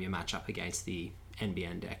time, your matchup against the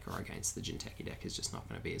NBN deck or against the Jinteki deck is just not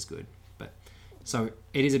going to be as good. But so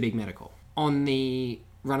it is a big medical. On the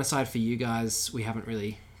runner side for you guys, we haven't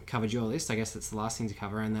really covered your list. I guess that's the last thing to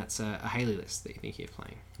cover, and that's a Haley list that you think you're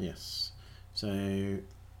playing. Yes. So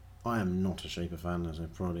I am not a Shaper fan, as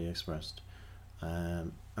I've probably expressed.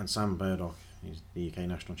 And Sam Burdock, who's the UK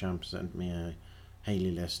national champ, sent me a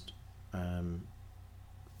Haley list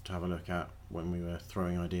to have a look at when we were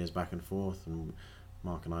throwing ideas back and forth, and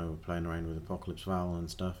Mark and I were playing around with Apocalypse Val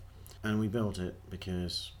and stuff. And we built it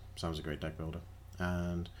because Sam's a great deck builder.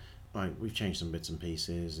 And we've changed some bits and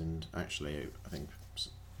pieces, and actually I think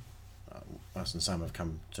us and Sam have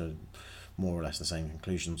come to more or less the same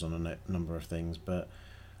conclusions on a number of things, but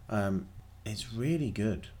it's really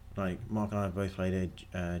good. Like, Mark and I have both played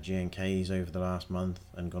GNKs over the last month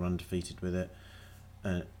and gone undefeated with it,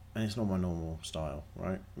 and it's not my normal style,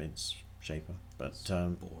 right? It's Shaper, but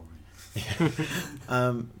Boring.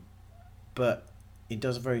 but it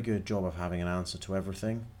does a very good job of having an answer to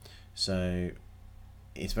everything. So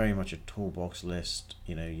it's very much a toolbox list,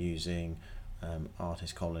 you know, using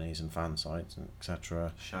artist colonies and fan sites,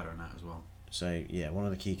 etc. ShadowNet as well. So yeah, one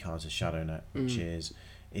of the key cards is ShadowNet, which is,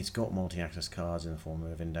 it's got multi-access cards in the form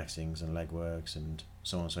of indexings and legworks and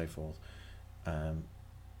so on and so forth.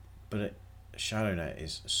 But ShadowNet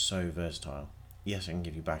is so versatile. Yes, it can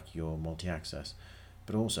give you back your multi-access,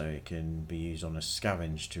 but also it can be used on a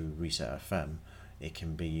scavenge to reset a fem. It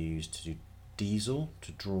can be used to do diesel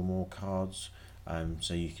to draw more cards,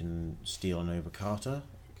 so you can steal an Overcarter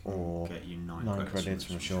or get you 9 credits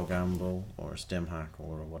from a Sure Gamble or a Stem Hack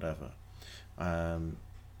or whatever.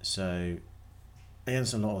 So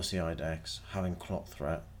against a lot of CI decks, having Clot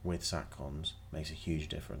Threat with Satcons makes a huge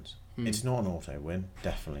difference. It's not an auto win,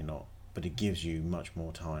 definitely not, but it gives you much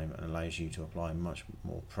more time and allows you to apply much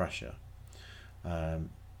more pressure.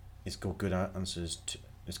 It's got good answers to,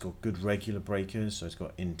 it's got good regular breakers, so it's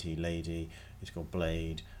got Inti, Lady, it's got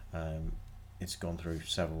Blade, it's gone through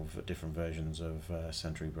several different versions of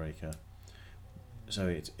Sentry Breaker. So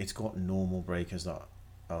it's got normal breakers that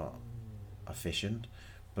are efficient,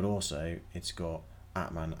 but also it's got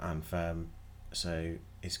Atman and Fem, so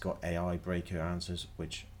it's got AI breaker answers,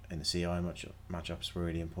 which in the CI matchup is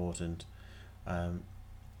really important.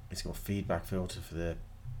 It's got feedback filter for the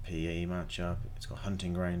PE matchup. It's got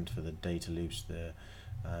hunting ground for the data loops, the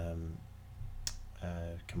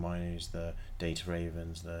Kaminos, the data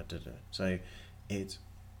ravens, so it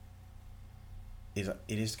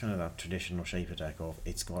is kind of that traditional Shaper deck of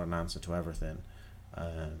it's got an answer to everything.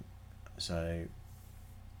 So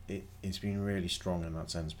it's been really strong in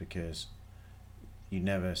that sense, because you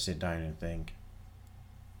never sit down and think,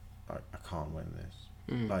 I can't win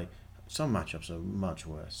this. Like, some matchups are much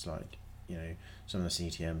worse, like, you know, some of the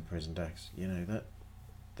CTM prison decks, you know, that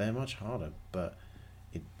they're much harder, but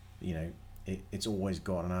it's always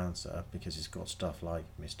got an answer because it's got stuff like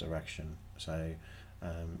misdirection. So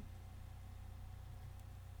I'm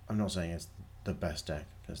not saying it's the best deck,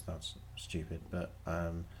 because that's stupid, but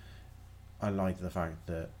I like the fact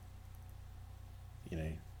that, you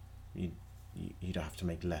know, you'd have to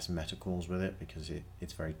make less meta calls with it because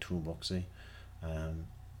it's very toolboxy.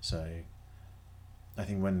 So I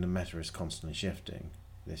think when the meta is constantly shifting,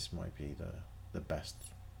 this might be the best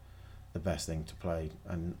thing to play.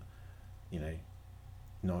 And, you know,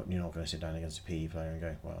 you're not going to sit down against a PE player and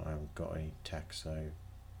go, well, I haven't got any tech, so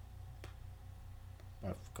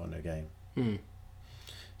I've got no game.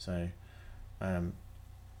 So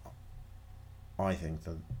I think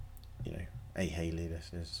that, you know, a Haley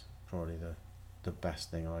list is probably the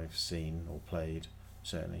best thing I've seen or played,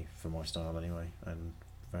 certainly for my style anyway, and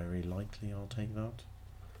very likely I'll take that.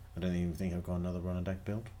 I don't even think I've got another runner deck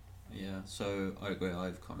build. Yeah, so I agree.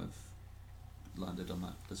 I've kind of landed on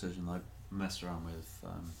that decision. I messed around with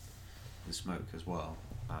smoke as well,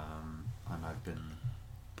 and I've been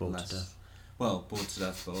Bored less to death. well bored to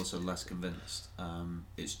death, but also less convinced.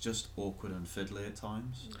 It's just awkward and fiddly at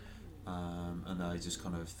times, and I just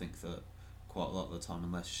kind of think that quite a lot of the time,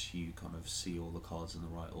 unless you kind of see all the cards in the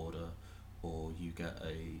right order, or you get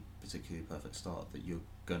a particularly perfect start, that you're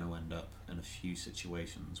going to end up in a few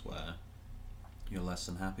situations where you're less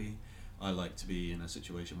than happy. I like to be in a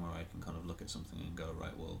situation where I can kind of look at something and go,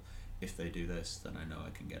 right, well, if they do this, then I know I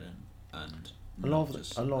can get in. And A lot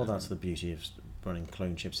of that's the beauty of running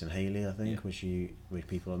clone chips in Haley, I think, Yeah. which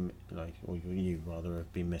people are like, or you rather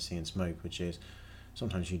have been missing in smoke, which is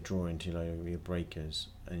sometimes you draw into your breakers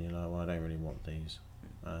and you're like, well, I don't really want these,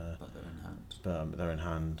 but they're in hand. but they're in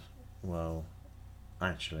hand. Well,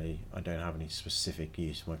 actually, I don't have any specific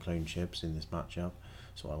use for my clone chips in this matchup,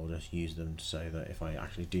 so I will just use them so that if I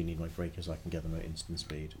actually do need my breakers, I can get them at instant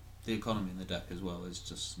speed. The economy in the deck as well is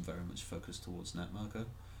just very much focused towards net marker.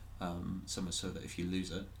 So much so that if you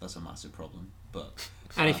lose it, that's a massive problem. But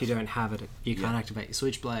And if you don't have it, you can't activate your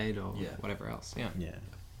Switchblade or Yeah. whatever else. Yeah. Yeah.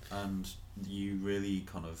 and you really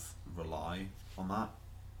kind of rely on that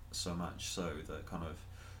so much so that kind of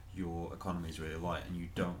your economy is really light, and you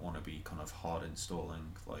don't want to be kind of hard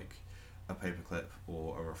installing like a paperclip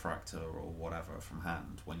or a refractor or whatever from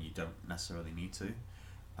hand when you don't necessarily need to.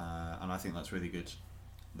 And I think that's really good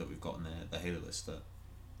that we've got in the Halo list, that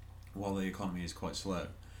while the economy is quite slow,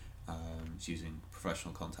 it's using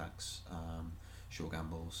professional contacts, short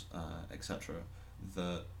gambles, etc.,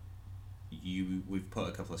 that we've put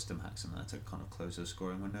a couple of stim hacks in there to kind of close those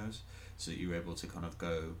scoring windows, so that you're able to kind of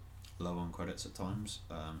go low on credits at times,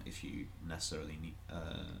 if you necessarily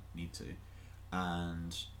need to,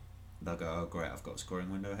 and they'll go, oh great, I've got a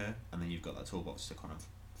scoring window here, and then you've got that toolbox to kind of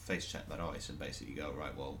face check that ice and basically go,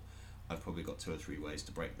 right, well, I've probably got 2 or 3 ways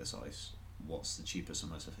to break this ice. What's the cheapest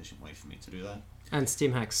and most efficient way for me to do that? And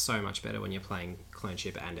Stim Hack's so much better when you're playing Clone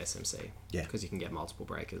Chip and SMC. Yeah. Because you can get multiple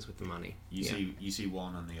breakers with the money. You see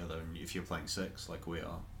one and the other, and if you're playing 6 like we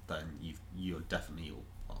are, then you're definitely,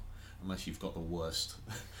 well, unless you've got the worst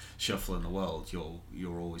shuffle in the world,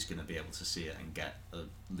 you're always going to be able to see it and get at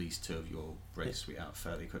least 2 of your break suite out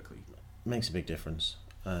fairly quickly. Makes a big difference,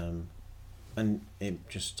 and it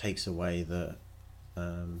just takes away the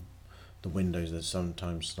windows that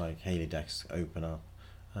sometimes like Haley decks open up,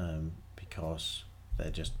 because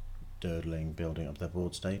they're just durdling, building up their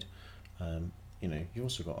board state. You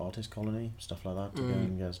also got Artist Colony, stuff like that to go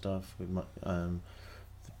and get stuff with my,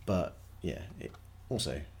 but yeah, it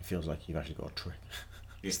feels like you've actually got a trick.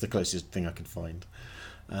 It's the closest thing I could find.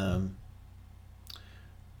 It's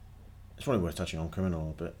probably worth touching on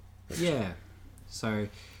Criminal a bit. Yeah. So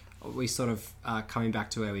we sort of coming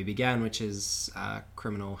back to where we began, which is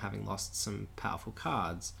Criminal having lost some powerful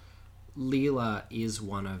cards. Leela is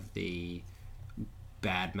one of the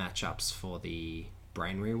bad matchups for the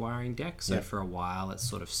Brain Rewiring deck. So for a while it's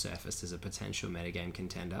sort of surfaced as a potential metagame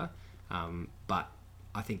contender. But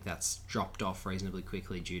I think that's dropped off reasonably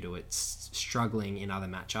quickly due to its struggling in other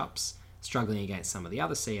matchups, struggling against some of the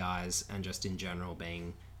other CIs, and just in general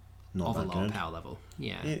being Not of a that lower good. power level.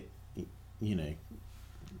 Yeah.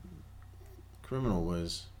 Criminal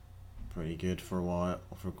was pretty good for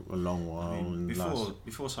a long while. I mean, and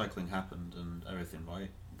before cycling happened and everything, right?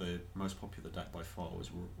 The most popular deck by far was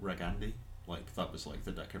Reg Andy. Like that was like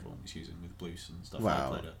the deck everyone was using with Blues and stuff. I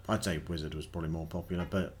played it. I'd say Wizard was probably more popular,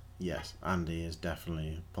 but yes, Andy is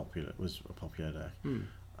definitely was a popular deck.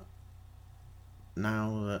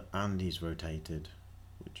 Now that Andy's rotated,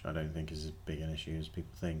 which I don't think is as big an issue as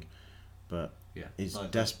people think, but Yeah, is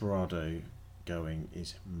Desperado going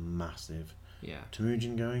is massive. Yeah.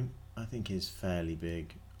 Temujin going, I think, is fairly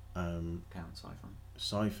big. Count Siphon.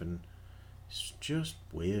 Siphon is just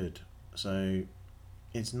weird. So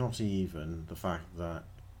it's not even the fact that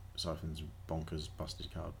Siphon's bonkers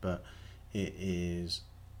busted card, but it is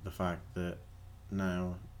the fact that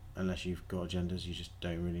now, unless you've got agendas, you just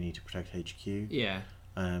don't really need to protect HQ. Yeah.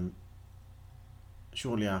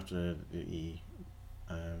 Shortly after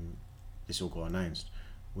this all got announced,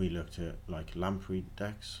 we looked at like Lamprey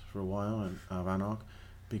decks for a while and of Anarch,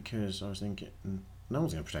 because I was thinking, no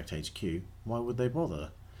one's going to protect HQ. Why would they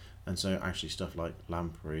bother? And so actually stuff like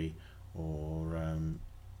Lamprey or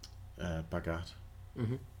Bagat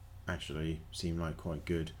actually seemed like quite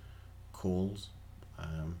good calls.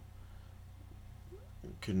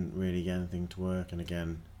 Couldn't really get anything to work, and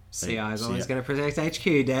again, CI is always going to protect HQ,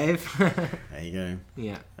 Dave. There you go.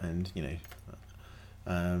 Yeah. And,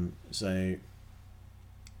 so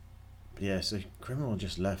Criminal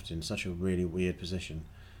just left in such a really weird position.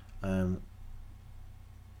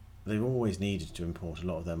 They've always needed to import a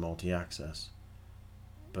lot of their multi-access,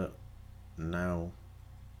 but now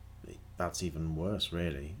that's even worse,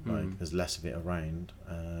 really. Like, there's less of it around,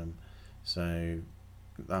 so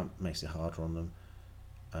that makes it harder on them.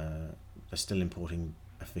 They're still importing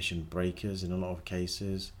efficient breakers in a lot of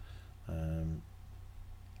cases, and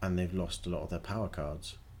they've lost a lot of their power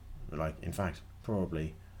cards. Like, in fact,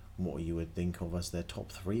 probably what you would think of as their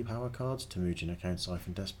top 3 power cards: Temujin, Account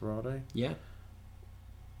Siphon, Desperado. Yeah.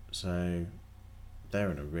 So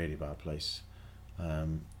they're in a really bad place. I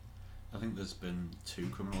think there's been 2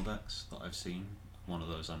 criminal decks that I've seen. One of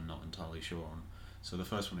those I'm not entirely sure on. So the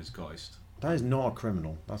first one is Geist. That is not a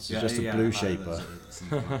criminal. That's just a blue shaper.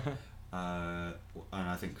 And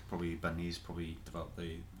I think probably Benny's probably developed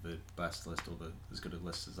the best list, or as good a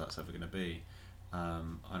list as that's ever going to be.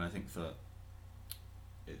 And I think that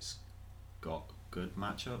it's got good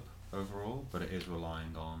matchup overall, but it is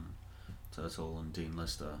relying on Turtle and Dean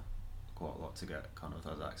Lister quite a lot to get kind of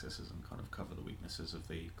those accesses and kind of cover the weaknesses of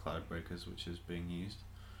the Cloud Breakers, which is being used.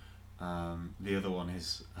 The other one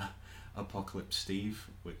is Apocalypse Steve,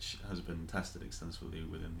 which has been tested extensively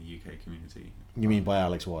within the UK community. You mean by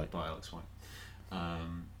Alex White? By Alex White.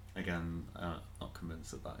 Again, not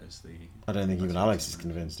convinced that is the... I don't think even Alex is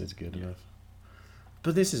convinced it's good enough.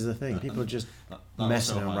 But this is the thing, people are just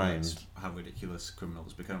messing around. How ridiculous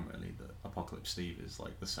Criminals become, really, that Apocalypse Steve is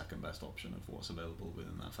like the second best option of what's available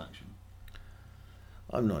within that faction.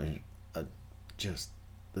 I'm not...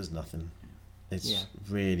 there's nothing. It's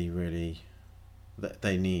really, really... They're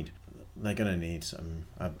going to need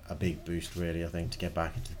a big boost, really, I think, to get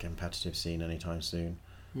back into the competitive scene anytime soon.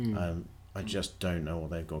 I just don't know what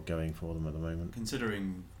they've got going for them at the moment.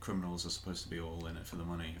 Considering Criminals are supposed to be all in it for the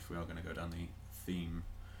money, if we are going to go down the theme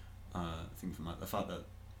from like the fact that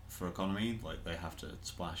for economy, like, they have to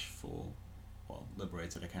splash for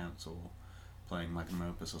liberated accounts or playing Magnum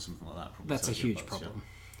Opus or something like that. That's a huge problem.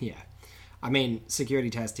 Yeah. I mean, Security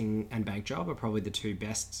Testing and Bank Job are probably the 2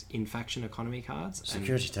 best in-faction economy cards.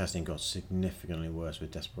 Security Testing got significantly worse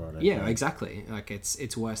with Desperado. Yeah, exactly. Like,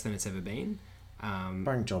 it's worse than it's ever been.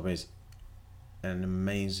 Bank Job is an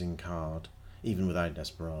amazing card, even without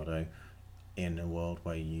Desperado, in a world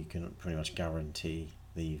where you can pretty much guarantee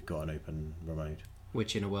that you've got an open remote.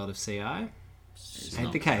 Which, in a world of CI,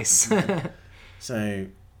 ain't the case. So,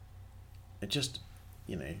 it just,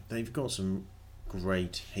 they've got some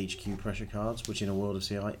great HQ pressure cards, which in a world of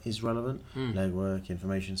CI is relevant. Legwork,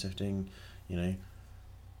 information sifting,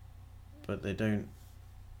 but they don't...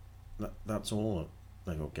 That's all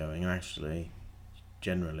they've got going. And actually,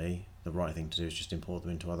 generally, the right thing to do is just import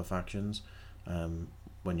them into other factions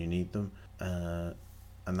when you need them. And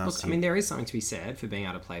that's... Look, there is something to be said for being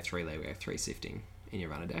able to play 3 Legwork, 3 Sifting in your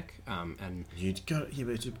runner deck. And you'd got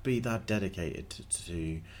to be that dedicated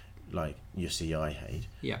to like, your CI hate.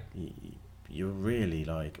 Yeah. You're really,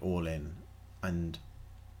 like, all in, and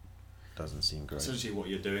doesn't seem great. Essentially what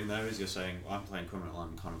you're doing there is you're saying, I'm playing Criminal,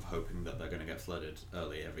 I'm kind of hoping that they're going to get flooded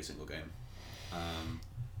early every single game.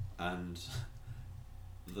 And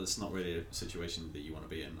that's not really a situation that you want to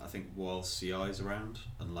be in. I think while CI is around,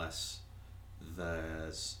 unless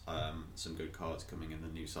there's some good cards coming in the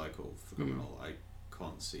new cycle for Criminal, I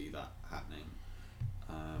can't see that happening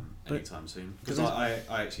anytime soon. Because I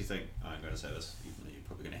actually think, I'm going to say this, even though you're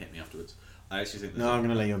probably going to hit me afterwards, I actually think... I'm going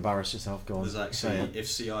to let you embarrass yourself, go on. There's actually,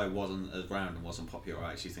 if CI wasn't around and wasn't popular,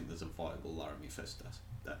 I actually think there's a viable Laramie Fist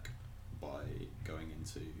deck by going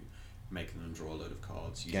into making them draw a load of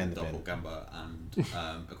cards, using double Gamba and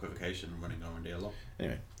Equivocation, running R&D a lot.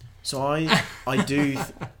 Anyway, so I do...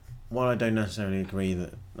 While I don't necessarily agree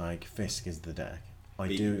that, like, Fisk is the deck, I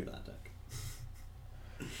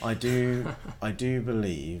do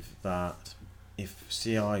believe that if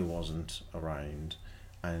CI wasn't around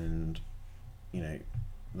and,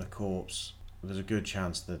 the corpse, there's a good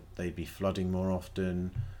chance that they'd be flooding more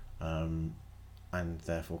often, and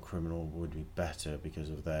therefore Criminal would be better because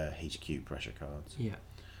of their HQ pressure cards. Yeah.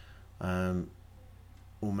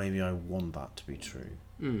 Or maybe I want that to be true,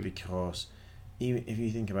 because even if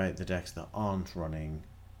you think about the decks that aren't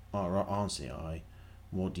CI,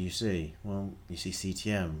 what do you see? Well, you see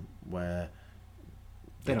CTM, where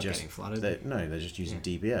they're not getting flooded. They're just using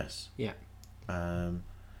DBS. Yeah.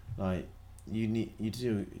 Like, you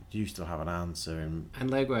do still have an answer in... And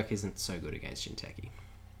Legwork isn't so good against Jinteki.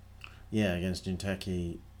 Yeah, against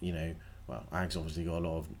Jinteki, well, Ag's obviously got a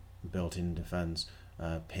lot of built-in defense,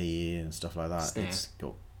 PE and stuff like that. Snare. It's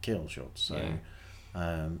got kill shots, so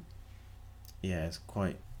Yeah, it's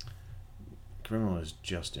quite... Criminal is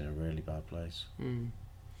just in a really bad place.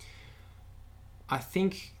 I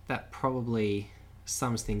think that probably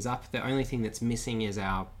sums things up. The only thing that's missing is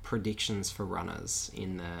our predictions for runners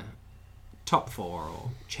in the top 4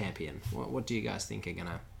 or champion. What do you guys think are going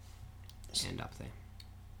to end up there?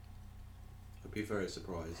 I'd be very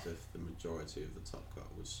surprised if the majority of the top cut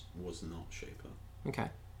was not Shaper. Okay.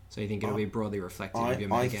 So you think it'll be broadly reflective of your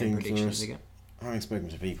metagame predictions again? Having spoken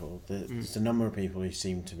to people, there's a number of people who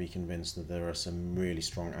seem to be convinced that there are some really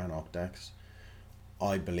strong Anarch decks.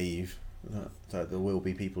 I believe that there will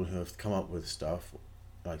be people who have come up with stuff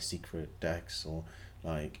like secret decks, or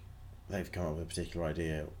like they've come up with a particular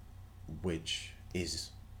idea which is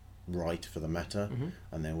right for the meta,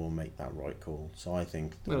 and then we'll make that right call. So I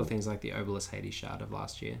think little things like the Obelisk Hades Shard of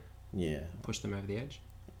last year, push them over the edge.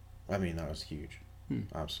 I mean, that was huge,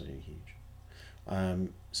 absolutely huge.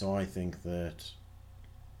 So I think there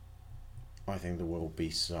will be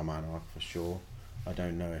some Anarch for sure. I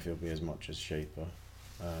don't know if it'll be as much as Shaper,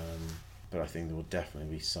 but I think there will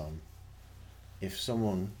definitely be some. If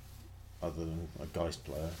someone other than a Geist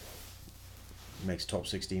player makes top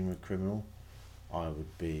 16 with Criminal, I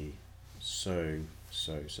would be so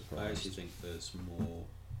surprised. I actually think there's more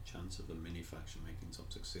chance of the mini faction making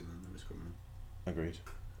top 16 than there is Criminal. Agreed.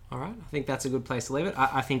 All right, I think that's a good place to leave it.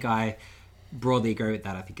 I think I broadly agree with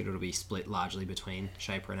that. I think it'll be split largely between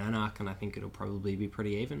Shaper and Anarch, and I think it'll probably be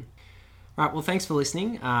pretty even. All right, well, thanks for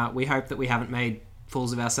listening. We hope that we haven't made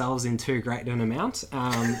fools of ourselves in too great an amount,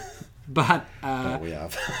 but we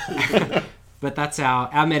have. But that's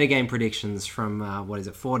our metagame predictions from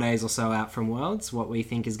 4 days or so out from Worlds, what we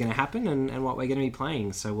think is going to happen and what we're going to be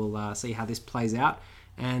playing. So we'll see how this plays out,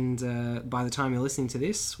 and by the time you're listening to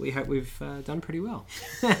this, we hope we've done pretty well.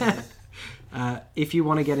 If you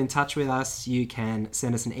want to get in touch with us, you can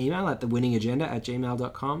send us an email at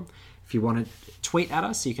thewinningagenda@gmail.com. If you want to tweet at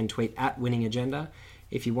us, you can tweet at winningagenda.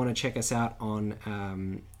 If you want to check us out on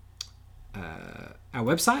our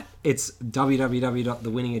website, it's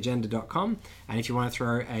www.thewinningagenda.com. And if you want to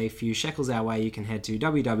throw a few shekels our way, you can head to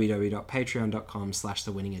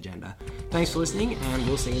www.patreon.com/thewinningagenda. Thanks for listening, and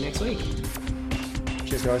we'll see you next week.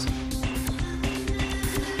 Cheers, guys.